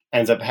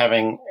ends up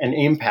having an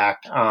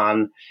impact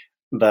on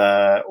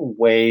the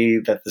way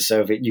that the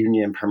Soviet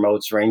Union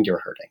promotes reindeer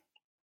herding.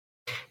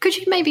 Could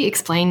you maybe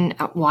explain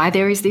why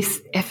there is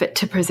this effort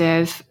to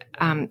preserve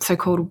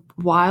so-called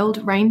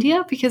wild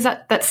reindeer? Because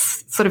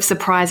that's sort of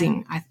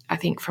surprising, I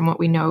think, from what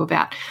we know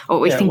about, or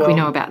what we think we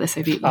know about the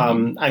Soviet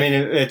Union. I mean,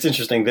 it's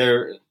interesting.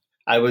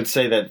 I would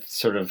say that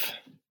sort of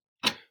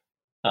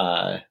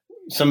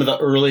some of the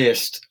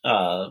earliest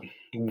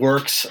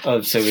works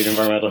of Soviet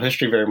environmental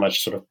history very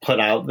much sort of put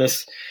out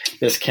this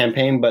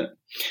campaign. But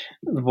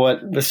what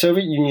the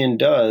Soviet Union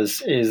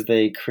does is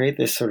they create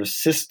this sort of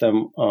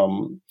system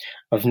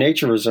of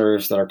nature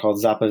reserves that are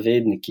called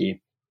zapovedniki.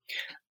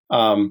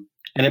 And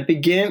it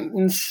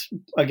begins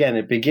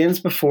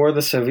before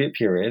the Soviet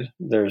period.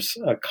 There's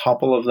a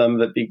couple of them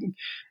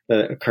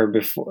that occur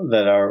before,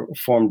 that are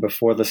formed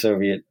before the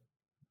Soviets,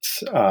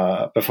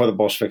 before the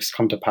Bolsheviks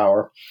come to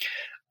power.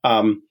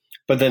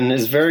 But then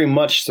is very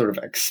much sort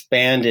of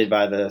expanded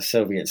by the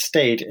Soviet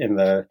state in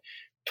the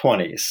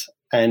 1920s.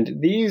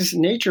 And these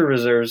nature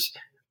reserves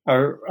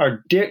are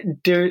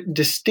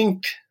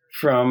distinct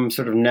from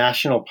sort of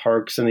national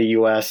parks in the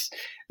U.S.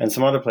 and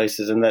some other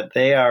places, in that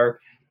they are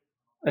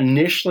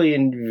initially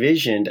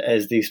envisioned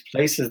as these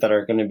places that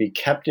are going to be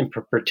kept in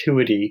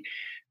perpetuity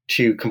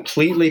to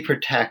completely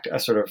protect a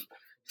sort of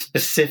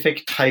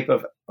specific type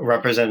of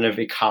representative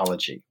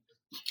ecology.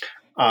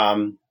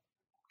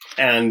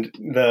 And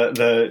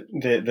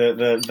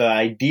the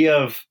idea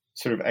of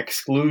sort of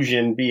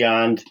exclusion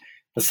beyond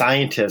the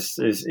scientists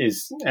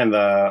and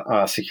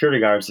the security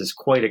guards is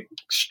quite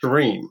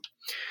extreme.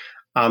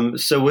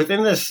 So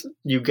within this,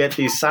 you get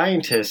these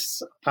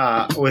scientists,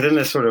 within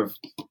this sort of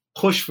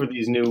push for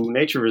these new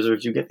nature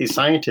reserves, you get these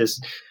scientists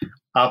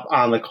up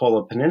on the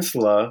Kola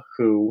Peninsula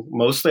who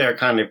mostly are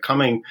kind of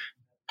coming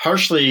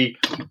partially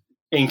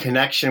in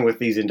connection with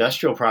these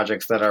industrial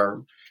projects that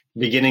are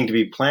beginning to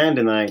be planned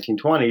in the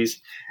 1920s,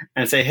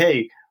 and say,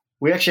 hey,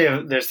 we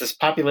actually there's this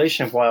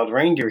population of wild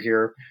reindeer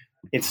here.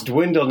 It's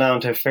dwindled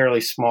down to a fairly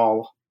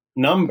small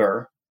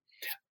number.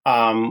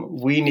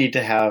 We need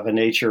to have a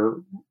nature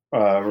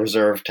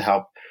reserve to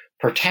help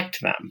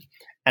protect them.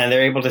 And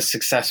they're able to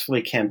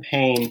successfully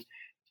campaign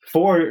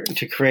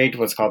to create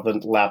what's called the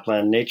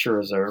Lapland Nature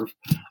Reserve,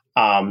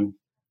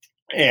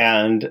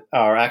 and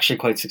are actually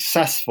quite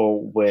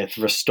successful with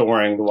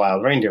restoring the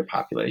wild reindeer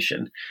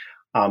population.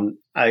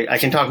 I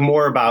can talk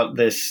more about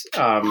this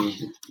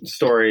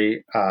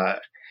story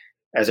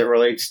as it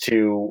relates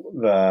to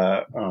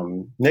the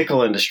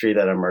nickel industry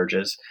that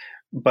emerges.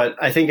 But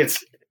I think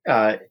it's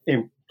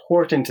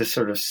important to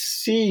sort of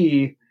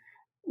see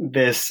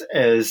this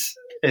as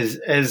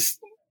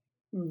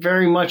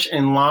very much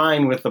in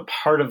line with the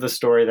part of the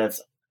story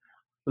that's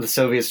the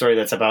Soviet story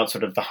that's about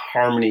sort of the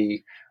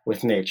harmony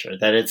with nature.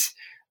 That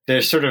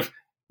there's sort of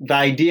the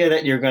idea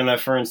that you're going to,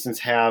 for instance,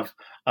 have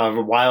a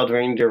wild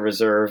reindeer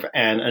reserve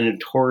and a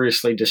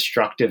notoriously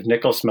destructive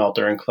nickel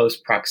smelter in close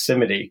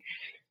proximity.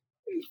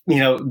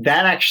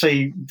 That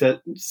actually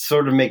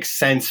sort of makes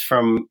sense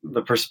from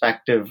the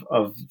perspective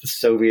of the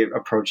Soviet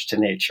approach to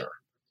nature.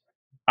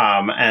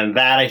 And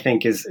that, I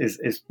think, is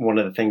one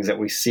of the things that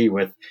we see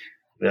with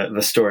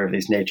the story of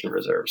these nature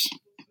reserves.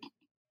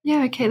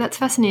 Yeah, okay, that's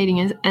fascinating.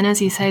 And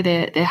as you say,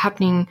 they're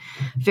happening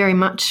very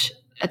much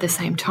at the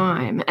same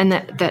time. And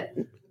that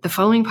the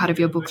following part of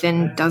your book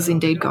then does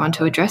indeed go on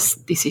to address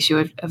this issue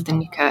of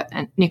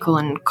the nickel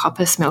and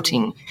copper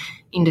smelting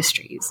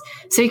industries.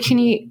 So can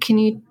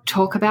you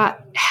talk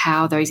about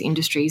how those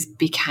industries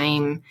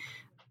became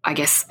I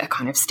guess, a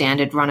kind of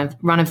standard run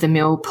of the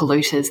mill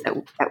polluters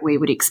that we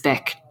would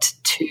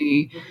expect,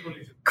 to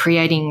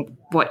creating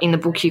what in the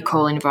book you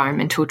call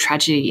environmental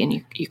tragedy,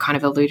 and you kind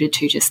of alluded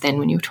to just then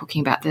when you were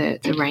talking about the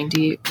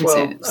reindeer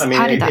reserves. Well, I mean,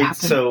 how did that happen?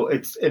 So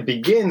it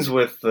begins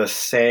with the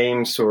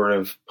same sort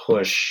of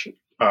push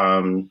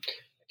to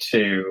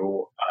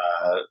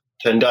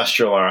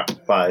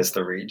industrialize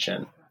the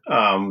region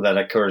that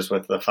occurs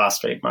with the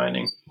phosphate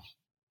mining.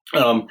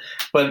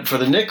 But for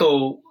the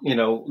nickel,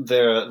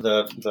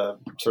 the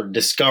sort of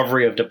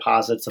discovery of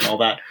deposits and all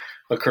that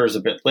occurs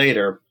a bit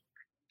later.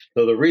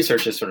 So the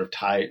research is sort of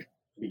tied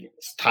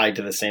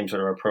to the same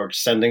sort of approach,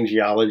 sending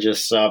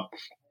geologists up,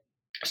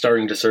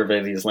 starting to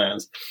survey these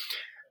lands.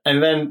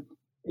 And then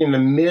in the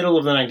middle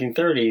of the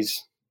 1930s,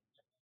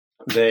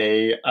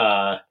 they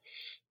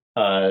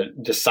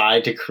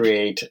decide to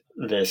create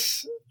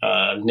this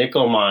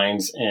nickel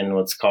mines in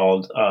what's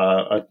called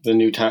the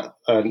new town.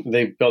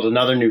 They built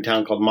another new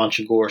town called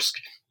Monchegorsk,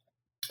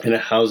 and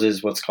it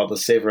houses what's called the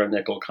Severo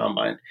Nickel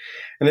Combine.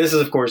 And this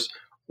is, of course,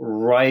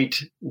 right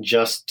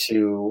just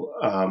to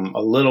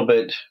a little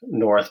bit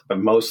north, but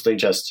mostly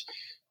just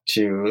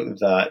to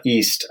the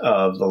east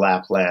of the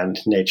Lapland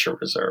Nature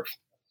Reserve.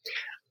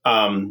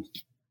 And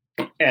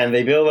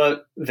they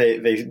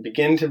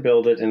begin to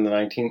build it in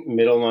the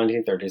middle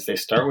 1930s. They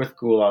start with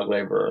Gulag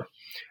laborer.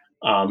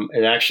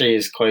 It actually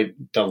is quite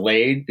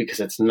delayed because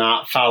it's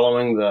not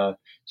following the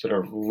sort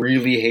of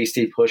really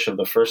hasty push of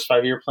the first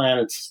 5-year plan.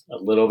 It's a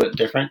little bit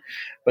different.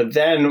 But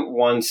then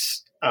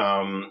once,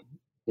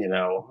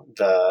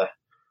 the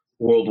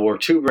World War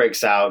II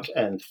breaks out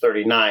and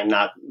 39,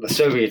 not the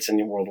Soviets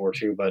in World War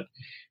II, but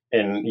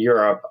in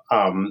Europe,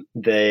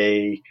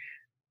 they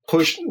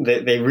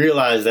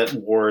realize that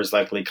war is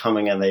likely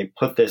coming, and they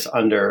put this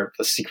under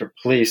the secret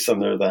police,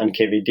 under the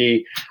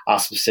NKVD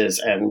auspices,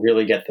 and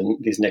really get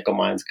these nickel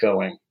mines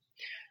going.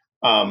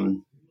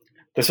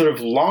 The sort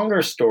of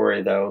longer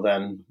story, though,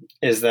 then,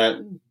 is that,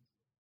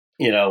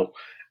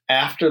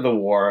 after the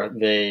war,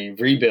 they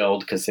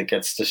rebuild because it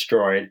gets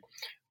destroyed.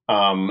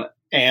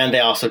 And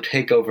they also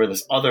take over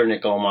this other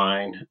nickel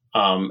mine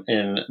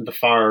in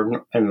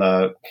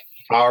the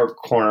far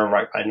corner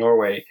right by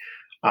Norway,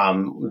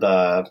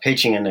 the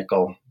Pechingen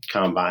Nickel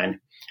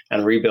Combine,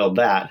 and rebuild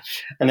that.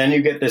 And then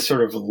you get this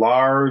sort of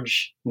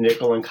large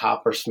nickel and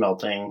copper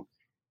smelting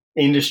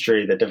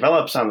industry that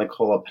develops on the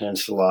Kola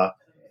Peninsula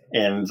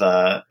in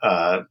the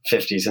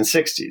 50s and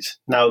 60s.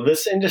 Now,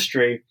 this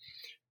industry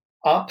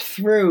up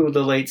through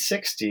the late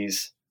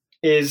 60s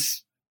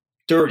is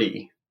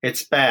dirty.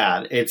 It's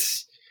bad.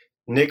 It's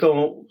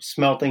nickel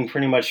smelting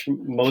pretty much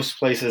most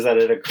places that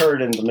it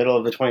occurred in the middle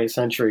of the 20th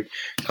century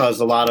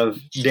caused a lot of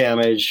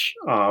damage,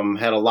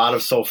 had a lot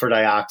of sulfur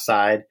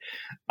dioxide.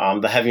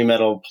 The heavy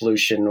metal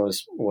pollution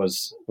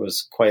was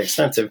quite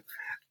extensive.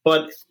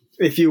 But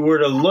if you were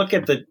to look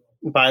at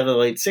by the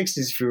late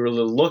 60s, if you were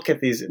to look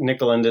at this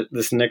nickel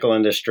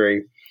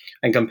industry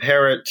and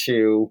compare it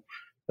to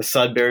the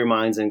Sudbury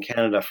mines in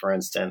Canada, for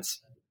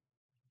instance,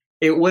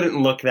 it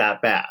wouldn't look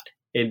that bad.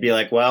 It'd be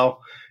like, well,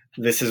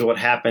 this is what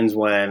happens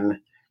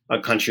when a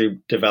country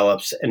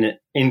develops an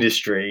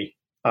industry,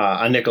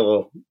 a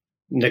nickel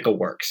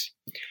works.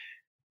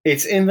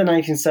 It's in the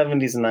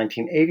 1970s and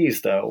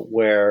 1980s, though,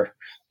 where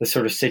the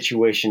sort of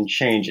situation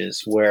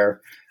changes,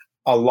 where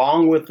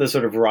along with the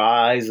sort of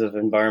rise of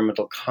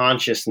environmental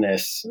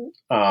consciousness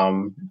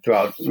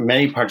throughout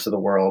many parts of the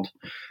world,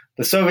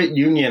 the Soviet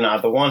Union,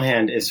 on the one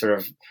hand, is sort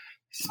of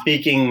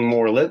speaking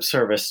more lip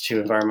service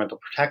to environmental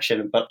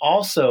protection, but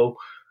also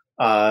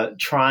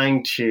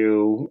trying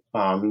to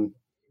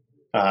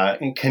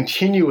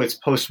continue its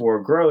post-war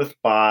growth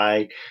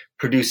by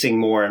producing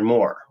more and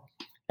more.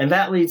 And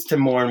that leads to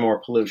more and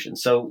more pollution.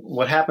 So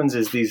what happens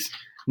is these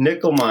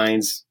nickel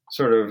mines,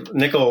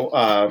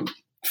 nickel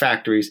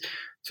factories,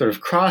 sort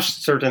of cross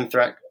certain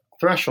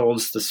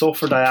thresholds. The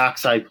sulfur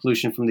dioxide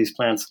pollution from these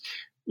plants,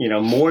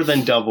 more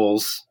than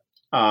doubles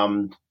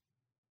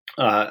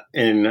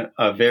in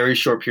a very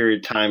short period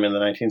of time in the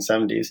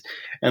 1970s.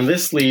 And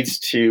this leads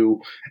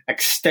to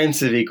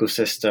extensive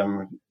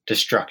ecosystem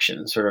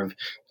destruction, sort of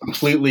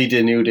completely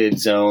denuded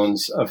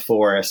zones of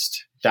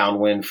forest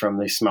downwind from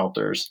these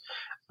smelters,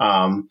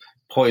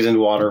 poisoned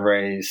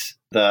waterways.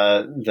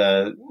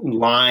 The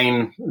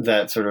line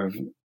that sort of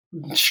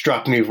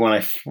struck me when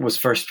I was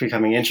first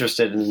becoming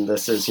interested in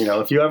this is,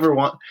 if you ever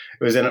want,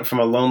 it was from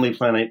a Lonely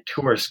Planet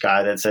tourist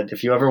guide that said,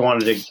 if you ever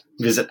wanted to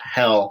visit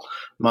hell,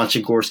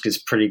 Monchegorsk is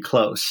pretty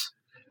close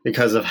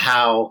because of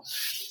how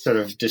sort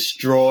of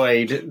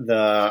destroyed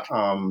the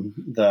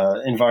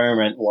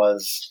environment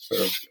was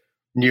sort of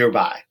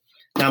nearby.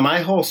 Now, my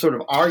whole sort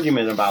of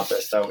argument about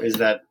this, though, is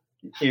that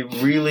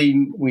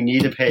we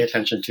need to pay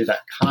attention to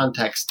that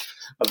context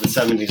of the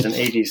 70s and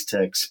 80s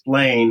to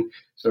explain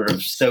sort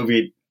of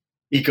Soviet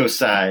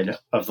ecocide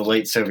of the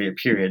late Soviet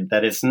period,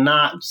 that it's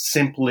not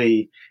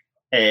simply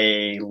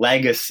a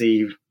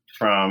legacy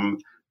from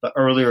the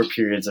earlier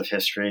periods of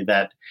history,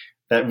 that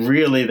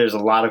really there's a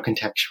lot of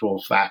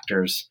contextual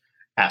factors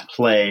at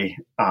play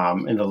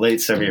in the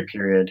late Soviet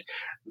period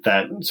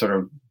that sort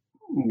of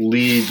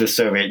lead the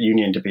Soviet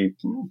Union to be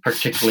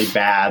particularly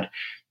bad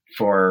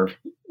for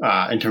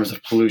in terms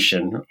of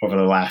pollution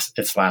over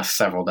its last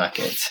several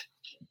decades.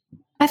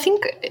 I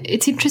think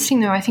it's interesting,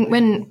 though. I think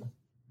when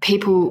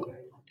people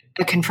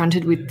are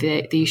confronted with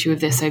the issue of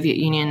the Soviet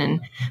Union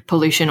and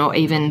pollution, or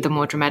even the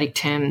more dramatic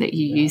term that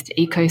you used,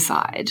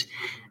 ecocide,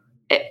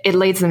 it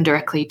leads them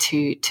directly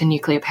to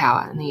nuclear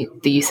power and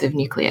the use of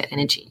nuclear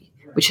energy,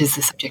 which is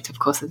the subject, of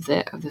course, of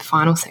the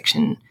final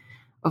section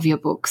of your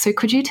book. So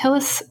could you tell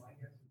us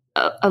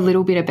a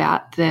little bit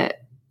about the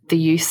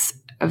use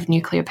of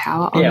nuclear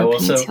power on the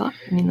peninsula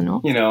and in the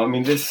north?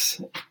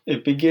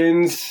 It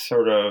begins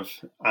sort of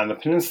on the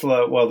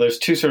peninsula. Well, there's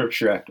two sort of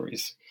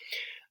trajectories.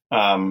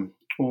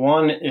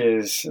 One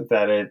is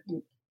that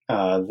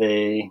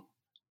the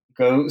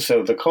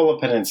Kola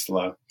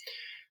Peninsula,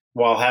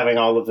 while having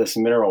all of this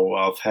mineral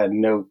wealth, had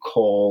no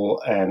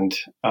coal, and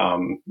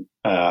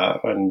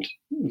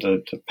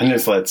the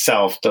peninsula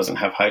itself doesn't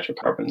have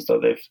hydrocarbons,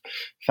 though they've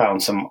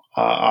found some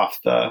off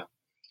the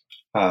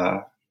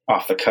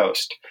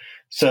coast.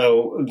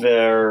 So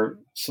their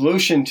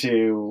solution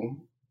to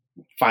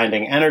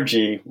finding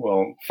energy,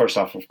 well, first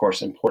off, of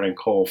course, importing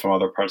coal from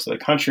other parts of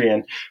the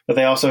country but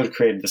they also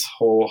created this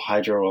whole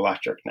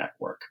hydroelectric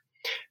network.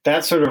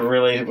 That sort of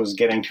really was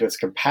getting to its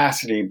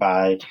capacity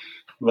by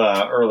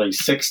the early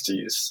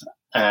 60s.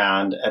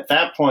 And at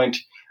that point,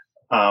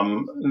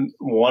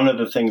 one of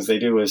the things they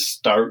do is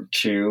start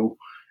to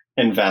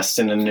invest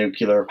in a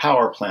nuclear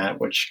power plant,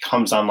 which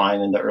comes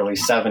online in the early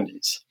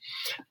 70s.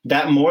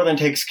 That more than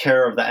takes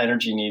care of the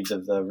energy needs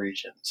of the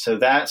region. So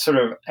that sort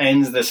of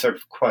ends this sort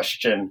of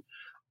question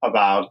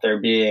about there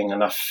being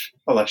enough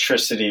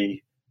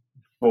electricity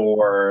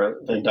for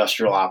the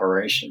industrial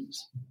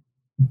operations.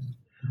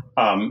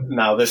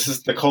 Now, this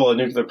is the Kola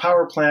nuclear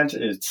power plant.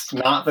 It's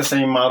not the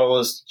same model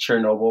as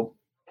Chernobyl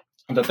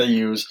that they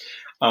use,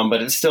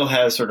 but it still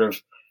has sort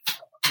of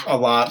a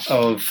lot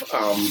of,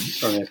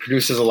 it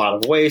produces a lot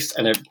of waste,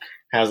 and it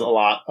has a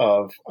lot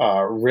of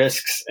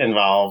risks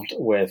involved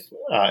with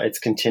its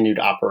continued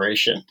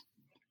operation.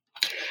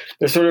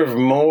 The sort of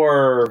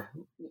more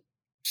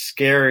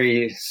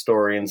scary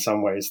story in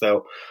some ways,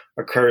 though,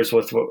 occurs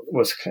with what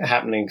was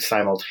happening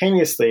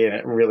simultaneously, and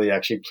it really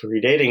actually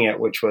predating it,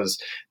 which was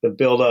the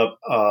buildup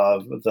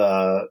of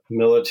the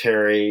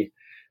military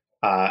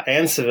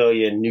and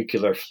civilian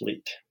nuclear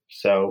fleet.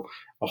 So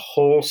a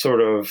whole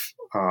sort of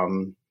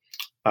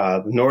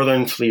the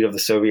northern fleet of the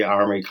Soviet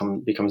army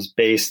becomes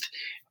based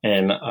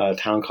in a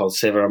town called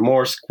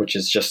Severomorsk, which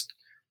is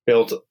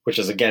built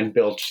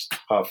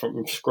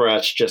from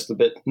scratch just a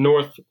bit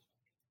north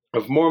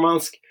of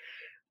Murmansk,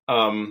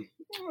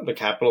 the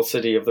capital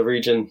city of the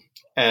region.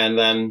 And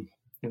then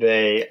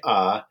they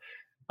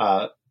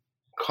come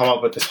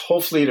up with this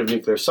whole fleet of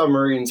nuclear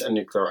submarines and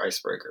nuclear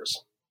icebreakers.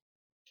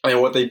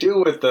 And what they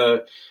do with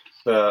the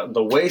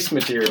waste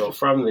material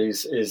from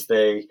these is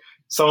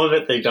some of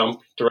it they dump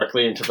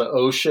directly into the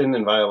ocean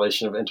in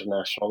violation of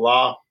international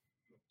law.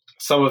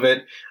 Some of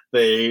it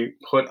they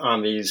put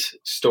on these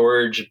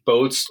storage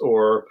boats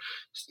or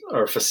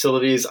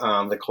facilities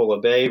on the Kola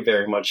Bay,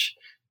 very much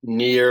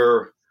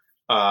near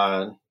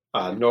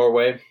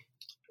Norway.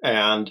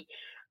 And,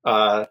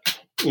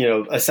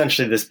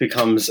 essentially this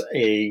becomes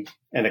a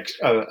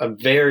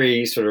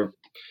very sort of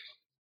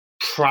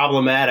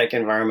problematic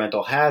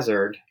environmental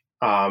hazard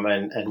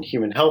and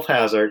human health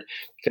hazard,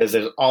 because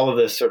there's all of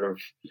this sort of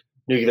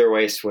nuclear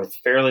waste with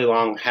fairly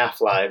long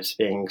half-lives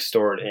being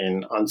stored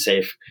in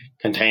unsafe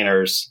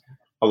containers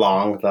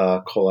along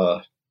the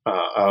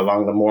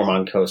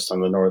Mormon coast on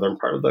the northern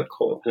part of the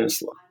Kola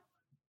Peninsula.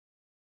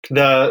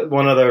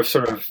 One other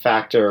sort of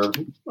factor,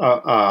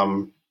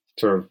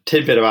 sort of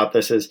tidbit about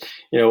this is,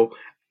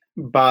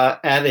 but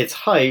at its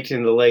height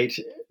in the late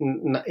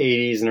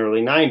 80s and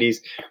early 90s,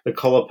 the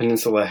Kola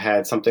Peninsula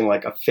had something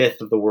like a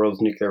fifth of the world's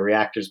nuclear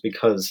reactors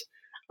because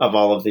of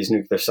all of these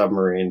nuclear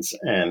submarines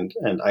and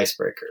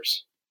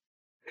icebreakers.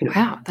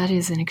 Wow, that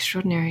is an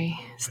extraordinary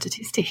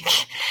statistic.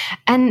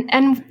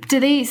 And do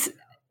these?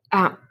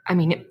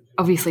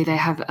 Obviously they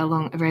have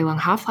a very long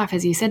half-life,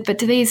 as you said. But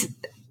do these?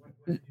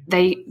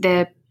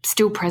 They're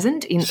still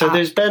present in. So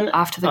there's been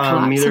after the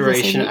collapse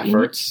amelioration of the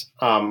efforts.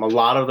 A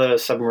lot of the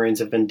submarines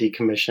have been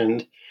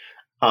decommissioned.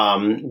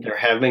 There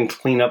have been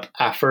cleanup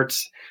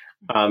efforts,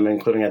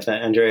 including at the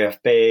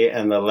Andreev Bay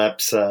and the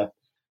Lepsa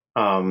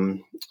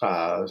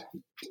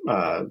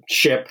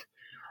ship.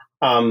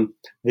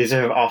 These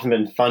have often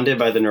been funded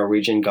by the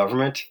Norwegian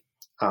government,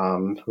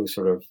 and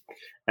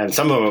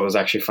some of it was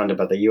actually funded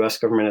by the U.S.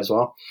 government as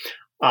well.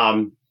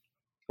 And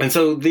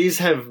so these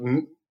have,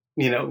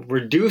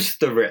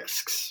 reduced the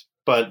risks,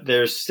 but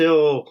there's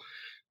still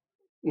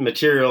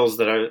materials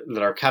that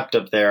are kept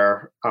up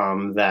there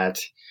that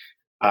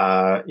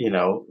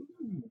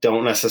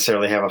don't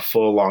necessarily have a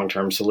full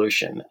long-term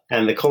solution.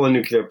 And the Kola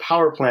nuclear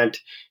power plant,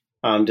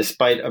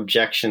 despite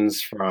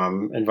objections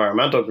from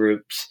environmental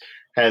groups,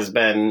 has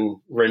been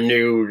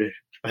renewed,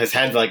 has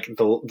had like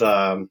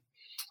the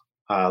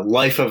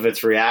life of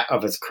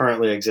its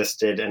currently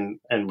existed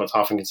and what's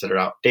often considered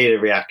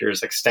outdated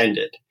reactors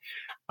extended.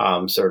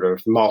 sort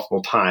of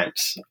multiple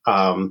times.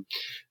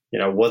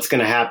 What's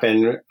going to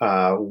happen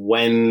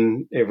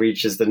when it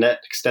reaches the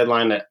next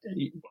deadline,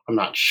 I'm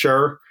not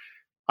sure.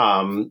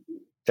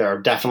 There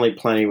are definitely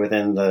plenty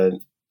within the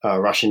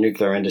Russian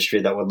nuclear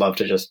industry that would love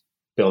to just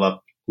build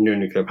up new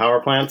nuclear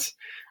power plants.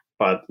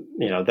 But,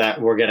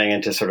 that we're getting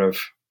into sort of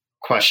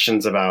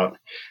questions about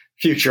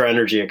future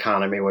energy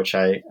economy, which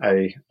I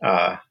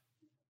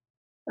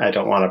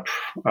don't want to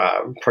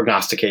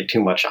prognosticate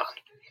too much on.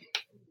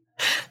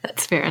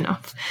 That's fair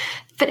enough.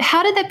 But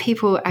how did the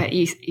people,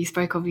 you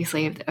spoke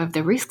obviously of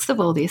the risks of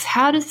all this,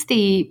 how does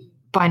the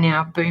by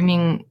now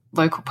booming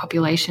local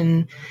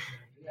population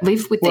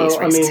live with these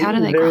risks? How do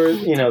they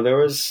grapple?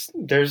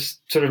 There's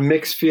sort of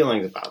mixed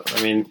feelings about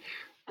it.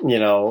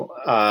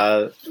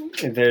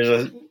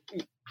 There's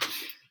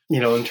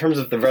in terms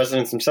of the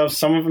residents themselves,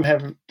 some of them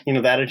have,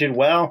 the attitude,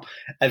 well,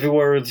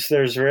 everywhere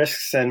there's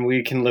risks and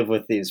we can live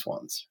with these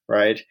ones,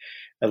 right?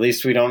 At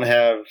least we don't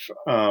have,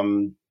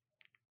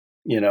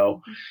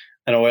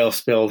 an oil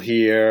spill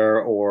here,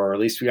 or at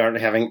least we aren't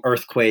having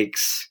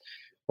earthquakes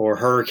or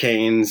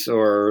hurricanes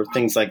or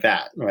things like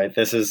that, right?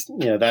 This is,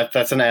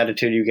 that's an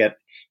attitude you get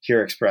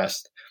here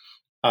expressed.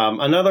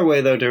 Another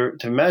way, though,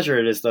 to measure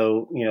it is,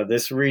 though,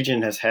 this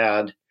region has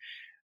had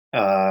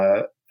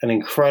an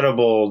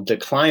incredible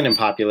decline in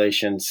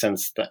population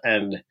since the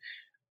end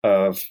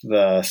of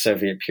the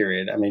Soviet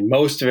period. I mean,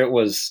 most of it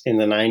was in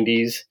the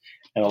 90s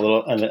and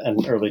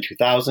and early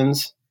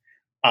 2000s.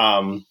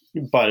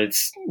 But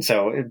it's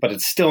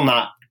still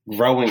not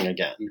growing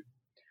again,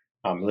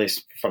 at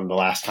least from the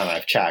last time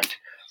I've checked.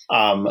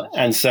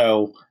 And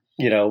so,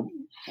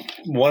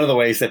 one of the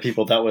ways that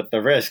people dealt with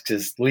the risks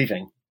is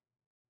leaving.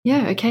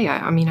 Yeah. Okay.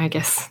 I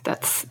guess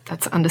that's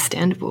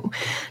understandable.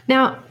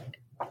 Now,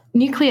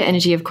 nuclear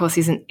energy, of course,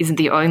 isn't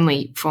the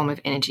only form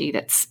of energy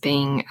that's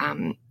being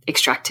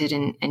extracted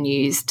and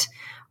used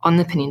on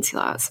the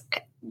peninsulas.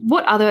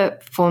 What other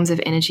forms of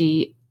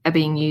energy are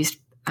being used?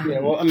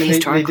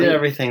 They did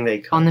everything they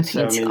could. On the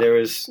peninsula. So, there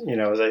was,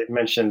 as I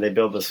mentioned, they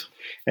built this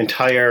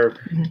entire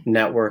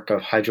network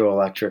of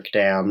hydroelectric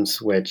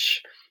dams,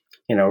 which,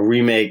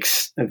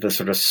 remakes the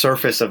sort of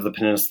surface of the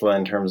peninsula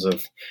in terms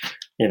of,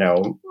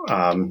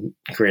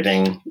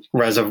 creating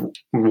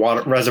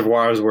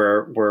reservoirs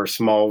where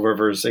small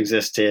rivers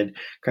existed,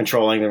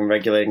 controlling and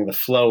regulating the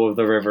flow of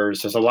the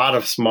rivers. There's a lot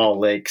of small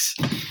lakes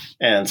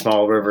and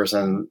small rivers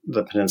in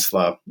the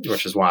peninsula,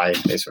 which is why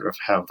they sort of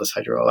have this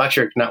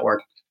hydroelectric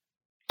network.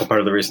 Part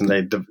of the reason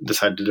they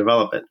decided to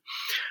develop it.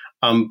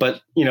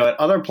 But, at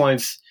other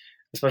points,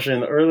 especially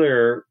in the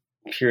earlier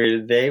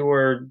period, they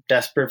were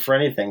desperate for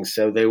anything.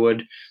 So they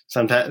would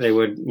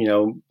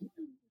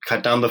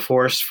cut down the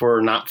forest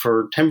not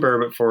for timber,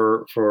 but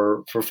for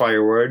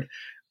firewood.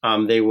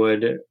 They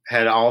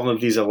had all of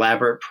these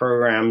elaborate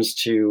programs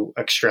to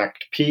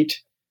extract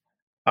peat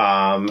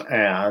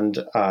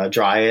and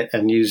dry it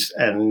and use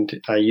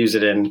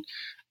it in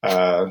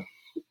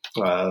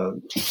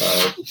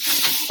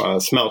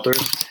smelters.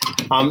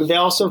 They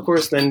also, of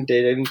course, then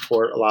did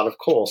import a lot of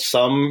coal.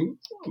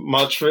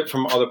 Much of it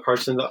from other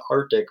parts of the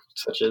Arctic,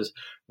 such as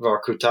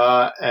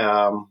Vorkuta,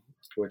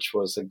 which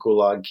was a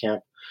gulag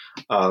camp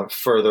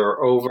further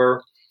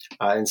over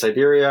in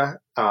Siberia,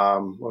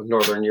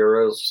 northern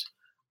Urals,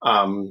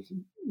 and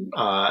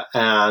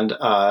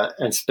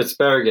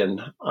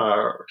Spitsbergen,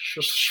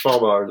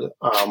 Svalbard,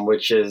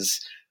 which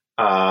is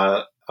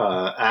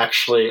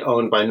actually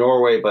owned by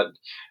Norway, but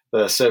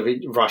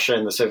Russia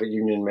and the Soviet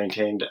Union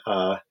maintained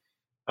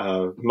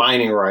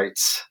mining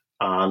rights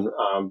on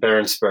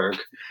Barentsburg.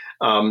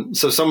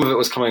 So some of it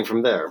was coming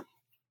from there.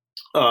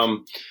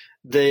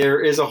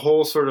 There is a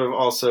whole sort of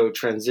also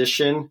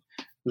transition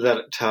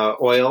to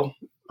oil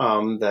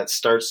that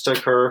starts to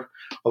occur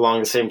along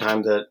the same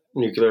time that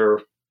nuclear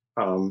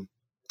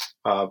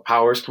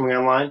power is coming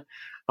online.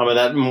 And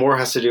that more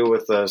has to do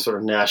with the sort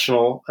of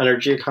national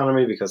energy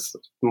economy, because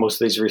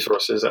most of these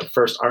resources at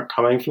first aren't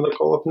coming from the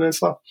Kola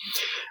Peninsula.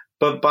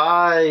 But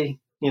by,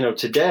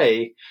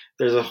 today,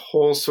 there's a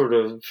whole sort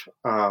of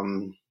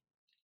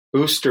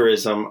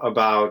boosterism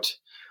about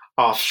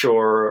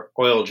offshore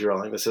oil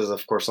drilling. This is,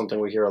 of course, something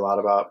we hear a lot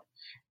about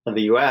in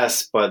the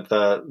U.S., but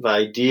the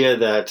idea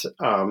that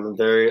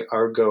they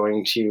are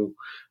going to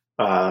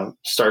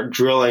start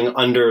drilling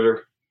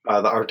under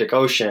the Arctic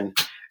Ocean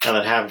and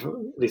then have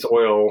these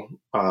oil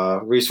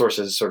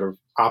resources sort of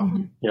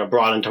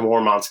brought into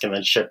Murmansk and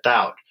then shipped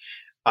out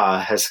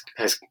has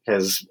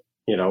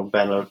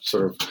been a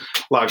sort of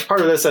large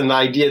part of this. And the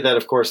idea that,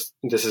 of course,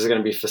 this is going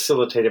to be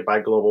facilitated by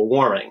global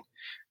warming,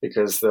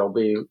 because there'll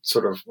be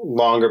sort of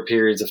longer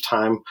periods of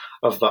time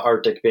of the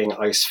Arctic being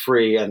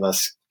ice-free, and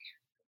thus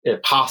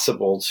it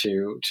possible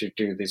to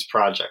do these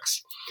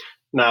projects.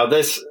 Now,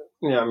 this,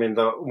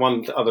 the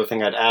one other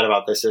thing I'd add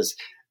about this is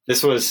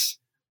this was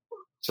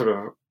sort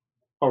of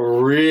a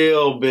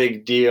real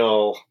big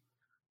deal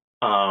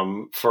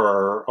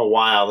for a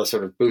while, the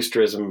sort of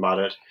boosterism about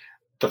it.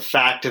 The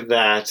fact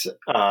that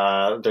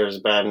there's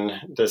been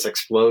this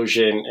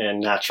explosion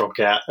in natural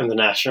gas in the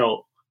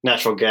natural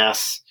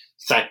gas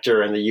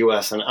sector in the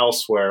U.S. and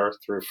elsewhere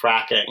through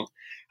fracking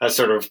has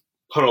sort of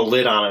put a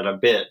lid on it a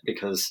bit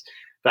because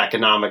the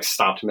economics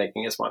stopped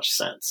making as much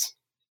sense.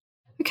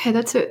 Okay,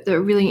 that's a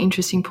really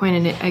interesting point,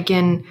 and it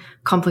again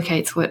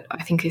complicates what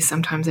I think is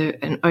sometimes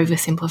an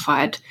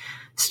oversimplified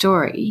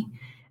story.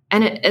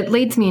 And it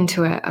leads me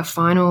into a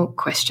final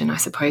question, I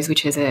suppose,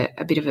 which is a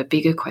bit of a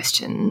bigger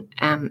question,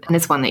 and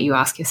it's one that you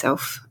ask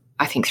yourself,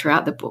 I think,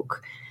 throughout the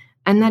book,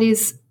 and that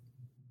is,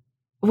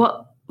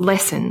 what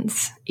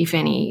lessons, if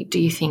any, do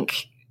you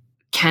think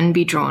can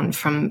be drawn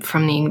from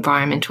the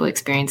environmental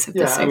experience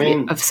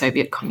of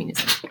Soviet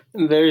communism?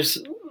 This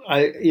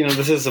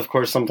is, of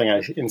course, something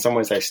in some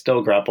ways I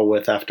still grapple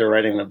with after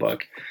writing the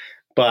book.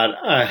 But,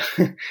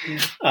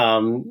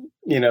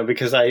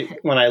 because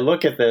when I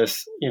look at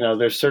this,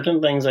 there's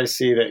certain things I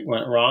see that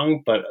went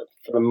wrong, but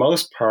for the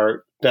most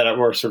part that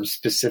were sort of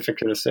specific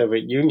to the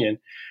Soviet Union.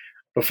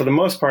 But for the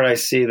most part, I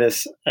see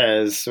this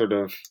as sort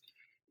of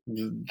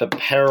the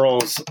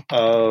perils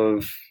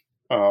of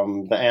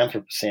the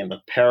Anthropocene,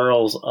 the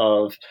perils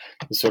of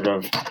the sort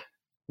of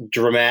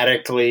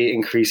dramatically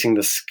increasing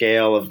the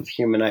scale of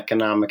human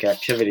economic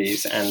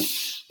activities. And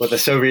what the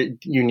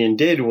Soviet Union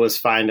did was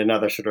find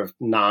another sort of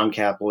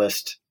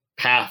non-capitalist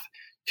path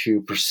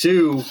to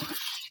pursue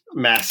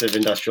massive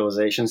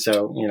industrialization.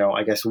 So,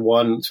 I guess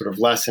one sort of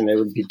lesson, it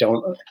would be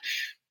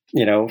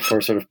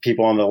for sort of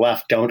people on the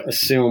left, don't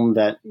assume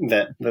that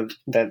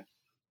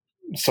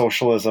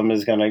socialism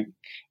is going to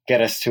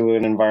get us to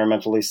an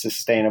environmentally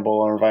sustainable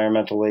or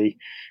environmentally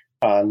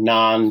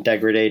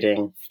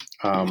non-degrading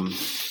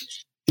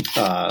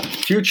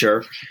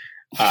future.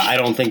 I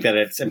don't think that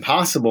it's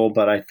impossible,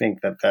 but I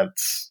think that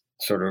that's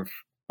sort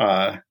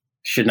of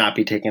should not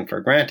be taken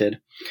for granted.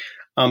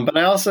 But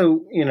I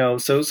also,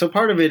 so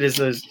part of it is,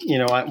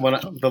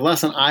 the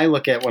lesson I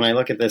look at when I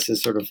look at this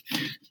is sort of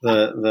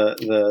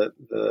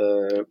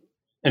the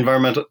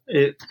environmental.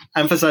 It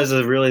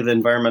emphasizes really the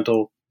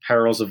environmental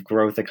perils of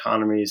growth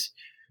economies,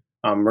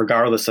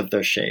 regardless of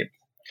their shape.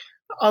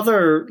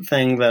 Other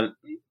thing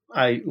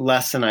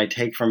lesson I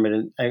take from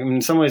it,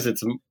 in some ways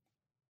it's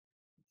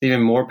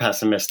even more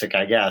pessimistic,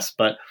 I guess.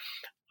 But,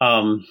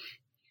 one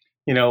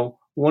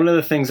of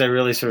the things I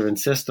really sort of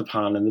insist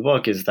upon in the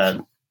book is that,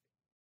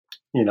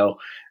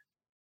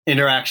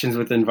 interactions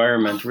with the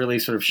environment really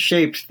sort of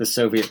shaped the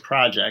Soviet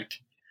project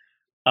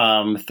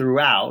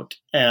throughout.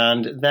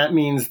 And that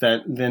means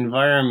that the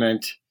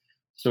environment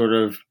sort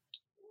of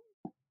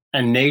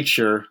and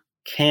nature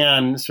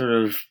can sort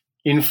of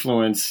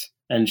influence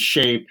and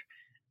shape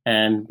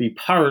and be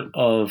part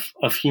of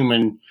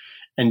human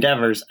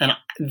endeavors. And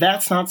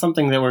that's not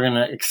something that we're going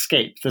to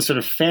escape. The sort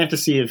of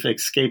fantasy of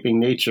escaping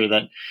nature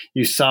that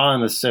you saw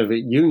in the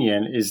Soviet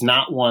Union is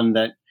not one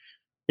that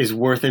is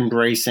worth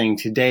embracing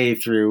today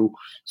through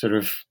sort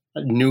of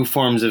new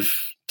forms of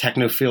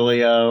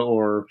technophilia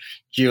or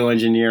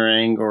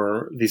geoengineering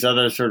or these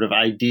other sort of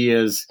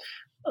ideas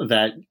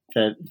that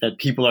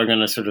people are going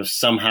to sort of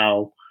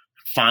somehow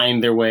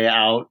find their way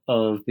out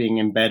of being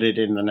embedded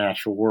in the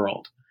natural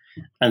world.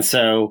 And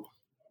so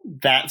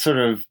that sort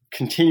of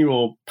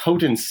continual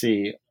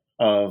potency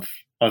of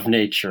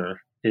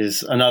nature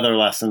is another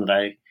lesson that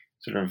I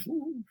sort of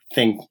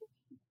think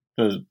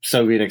the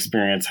Soviet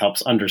experience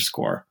helps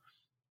underscore.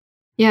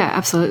 Yeah,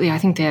 absolutely. I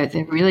think they're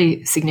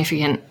really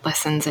significant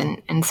lessons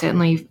and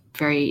certainly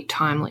very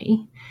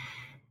timely.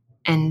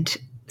 And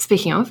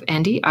speaking of,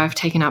 Andy, I've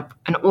taken up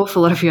an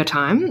awful lot of your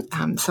time.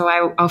 So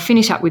I'll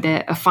finish up with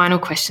a final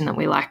question that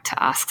we like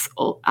to ask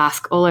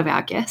all of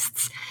our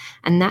guests.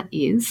 And that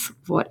is,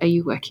 what are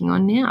you working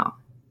on now?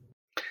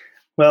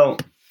 Well,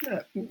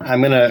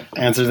 I'm going to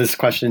answer this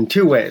question in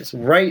two ways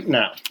right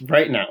now.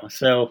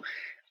 So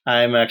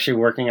I'm actually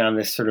working on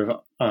this sort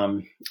of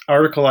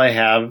article I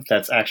have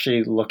that's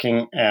actually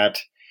looking at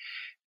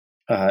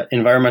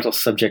environmental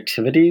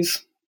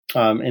subjectivities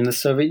in the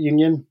Soviet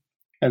Union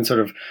and sort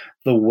of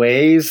the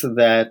ways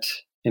that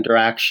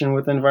interaction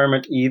with the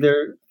environment,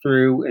 either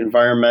through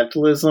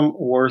environmentalism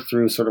or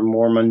through sort of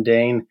more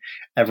mundane,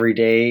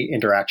 everyday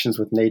interactions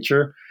with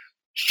nature,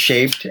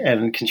 shaped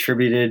and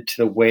contributed to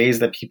the ways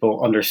that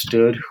people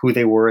understood who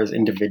they were as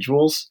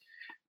individuals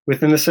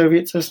within the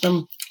Soviet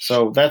system.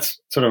 So that's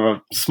sort of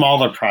a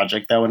smaller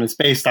project, though, and it's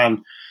based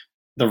on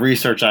the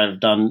research I've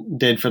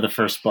did for the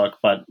first book,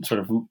 but sort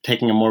of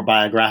taking a more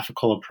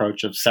biographical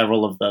approach of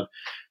several of the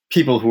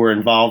people who were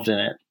involved in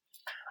it.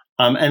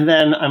 And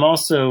then I'm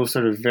also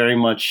sort of very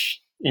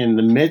much in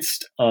the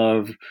midst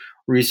of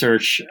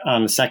research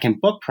on the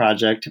second book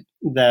project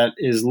that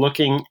is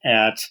looking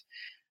at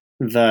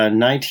the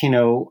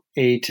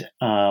 1908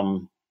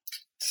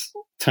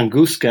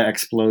 Tunguska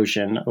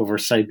explosion over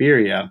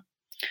Siberia.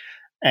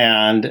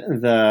 And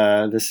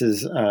this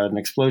is an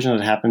explosion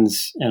that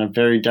happens in a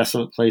very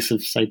desolate place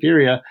of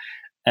Siberia.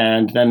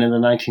 And then in the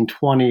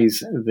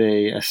 1920s,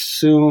 they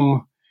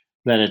assume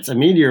that it's a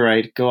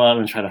meteorite, go out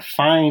and try to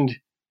find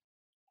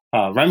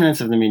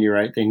remnants of the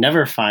meteorite. They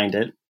never find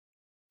it,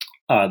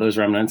 those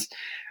remnants.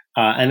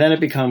 And then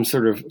it becomes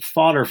sort of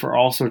fodder for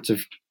all sorts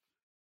of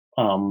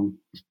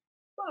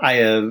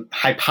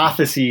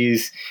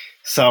hypotheses,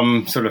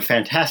 some sort of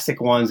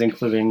fantastic ones,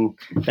 including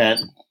that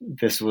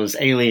this was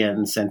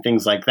aliens and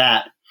things like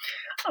that.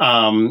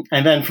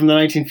 And then from the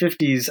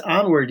 1950s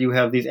onward, you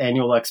have these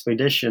annual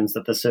expeditions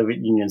that the Soviet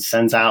Union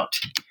sends out,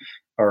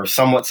 or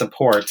somewhat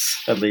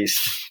supports at least,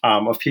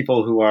 of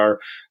people who are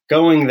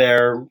going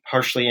there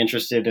partially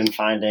interested in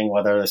finding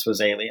whether this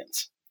was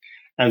aliens.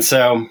 And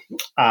so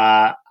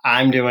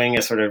I'm doing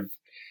a sort of,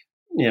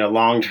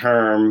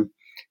 long-term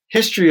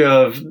history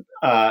of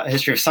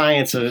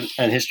science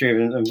and history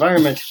of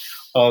environment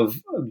of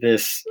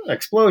this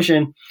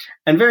explosion,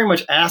 and very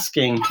much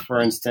asking,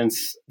 for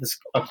instance,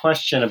 a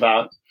question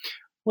about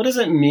what does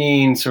it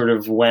mean sort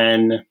of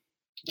when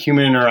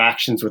human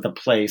interactions with a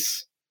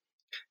place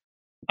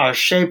are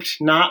shaped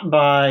not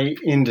by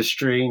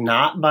industry,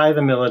 not by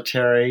the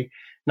military,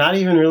 not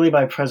even really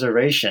by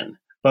preservation,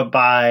 but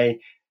by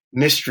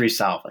mystery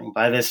solving,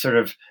 by this sort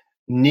of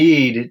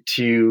need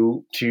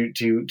to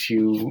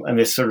and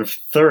this sort of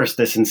thirst,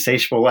 this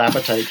insatiable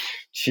appetite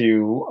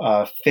to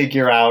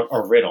figure out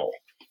a riddle.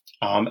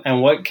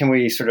 And what can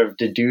we sort of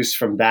deduce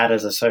from that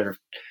as a sort of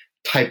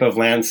type of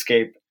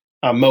landscape,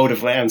 a mode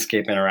of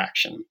landscape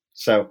interaction?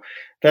 So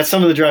that's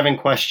some of the driving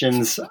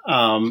questions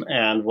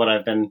and what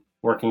I've been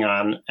working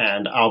on.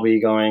 And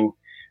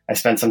I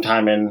spent some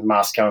time in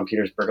Moscow and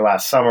Petersburg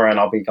last summer, and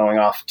I'll be going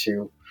off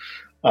to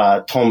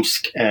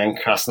Tomsk and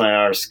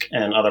Krasnoyarsk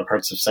and other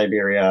parts of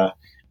Siberia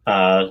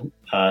in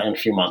a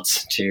few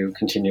months to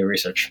continue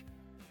research.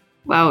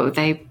 Wow,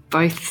 they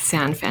both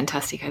sound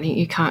fantastic. I think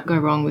you can't go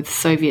wrong with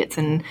Soviets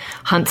and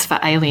hunts for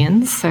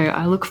aliens. So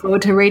I look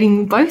forward to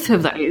reading both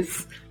of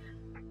those.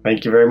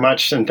 Thank you very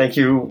much. And thank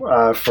you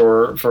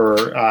for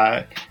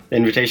the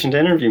invitation to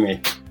interview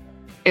me.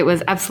 It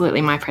was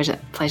absolutely my pleasure,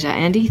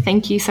 Andy.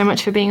 Thank you so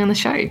much for being on the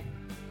show.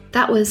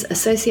 That was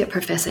Associate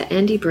Professor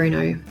Andy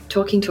Bruno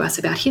talking to us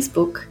about his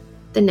book,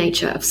 The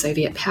Nature of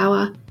Soviet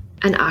Power,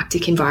 An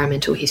Arctic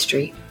Environmental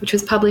History, which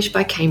was published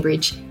by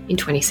Cambridge in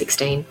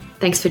 2016.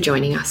 Thanks for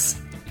joining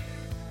us.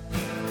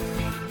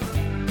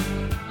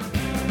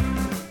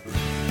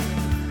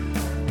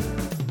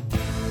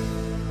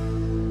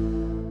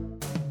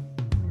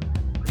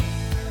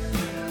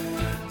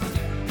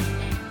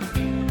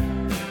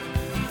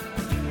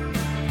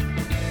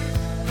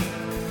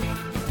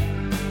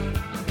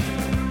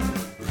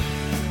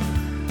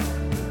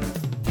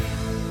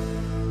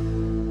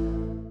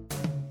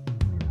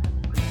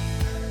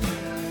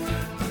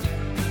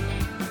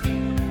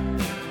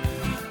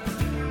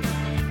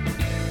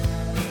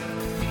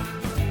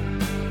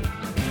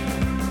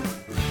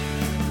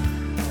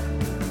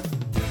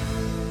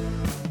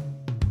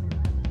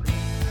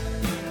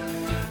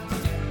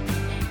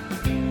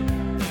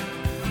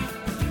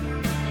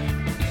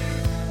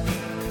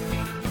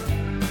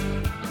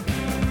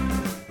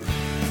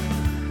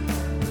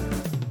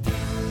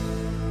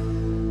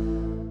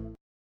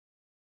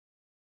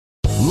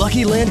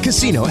 Lucky Land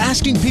Casino,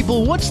 asking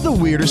people, what's the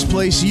weirdest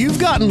place you've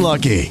gotten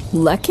lucky?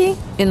 Lucky?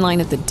 In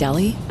line at the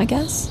deli, I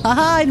guess?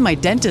 Aha, in my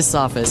dentist's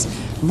office.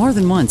 More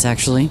than once,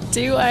 actually.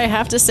 Do I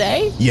have to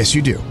say? Yes,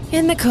 you do.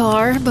 In the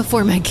car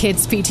before my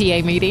kids'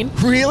 PTA meeting.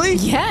 Really?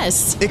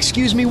 Yes.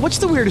 Excuse me, what's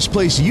the weirdest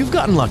place you've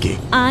gotten lucky?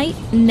 I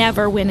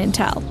never win and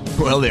tell.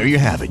 Well, there you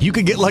have it. You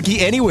can get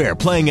lucky anywhere,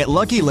 playing at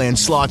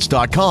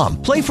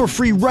LuckyLandSlots.com. Play for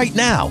free right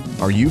now.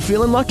 Are you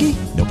feeling lucky?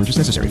 No purchase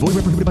necessary. Void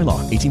where prohibited by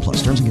law.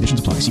 18+. Terms and conditions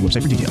apply. See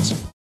website for details.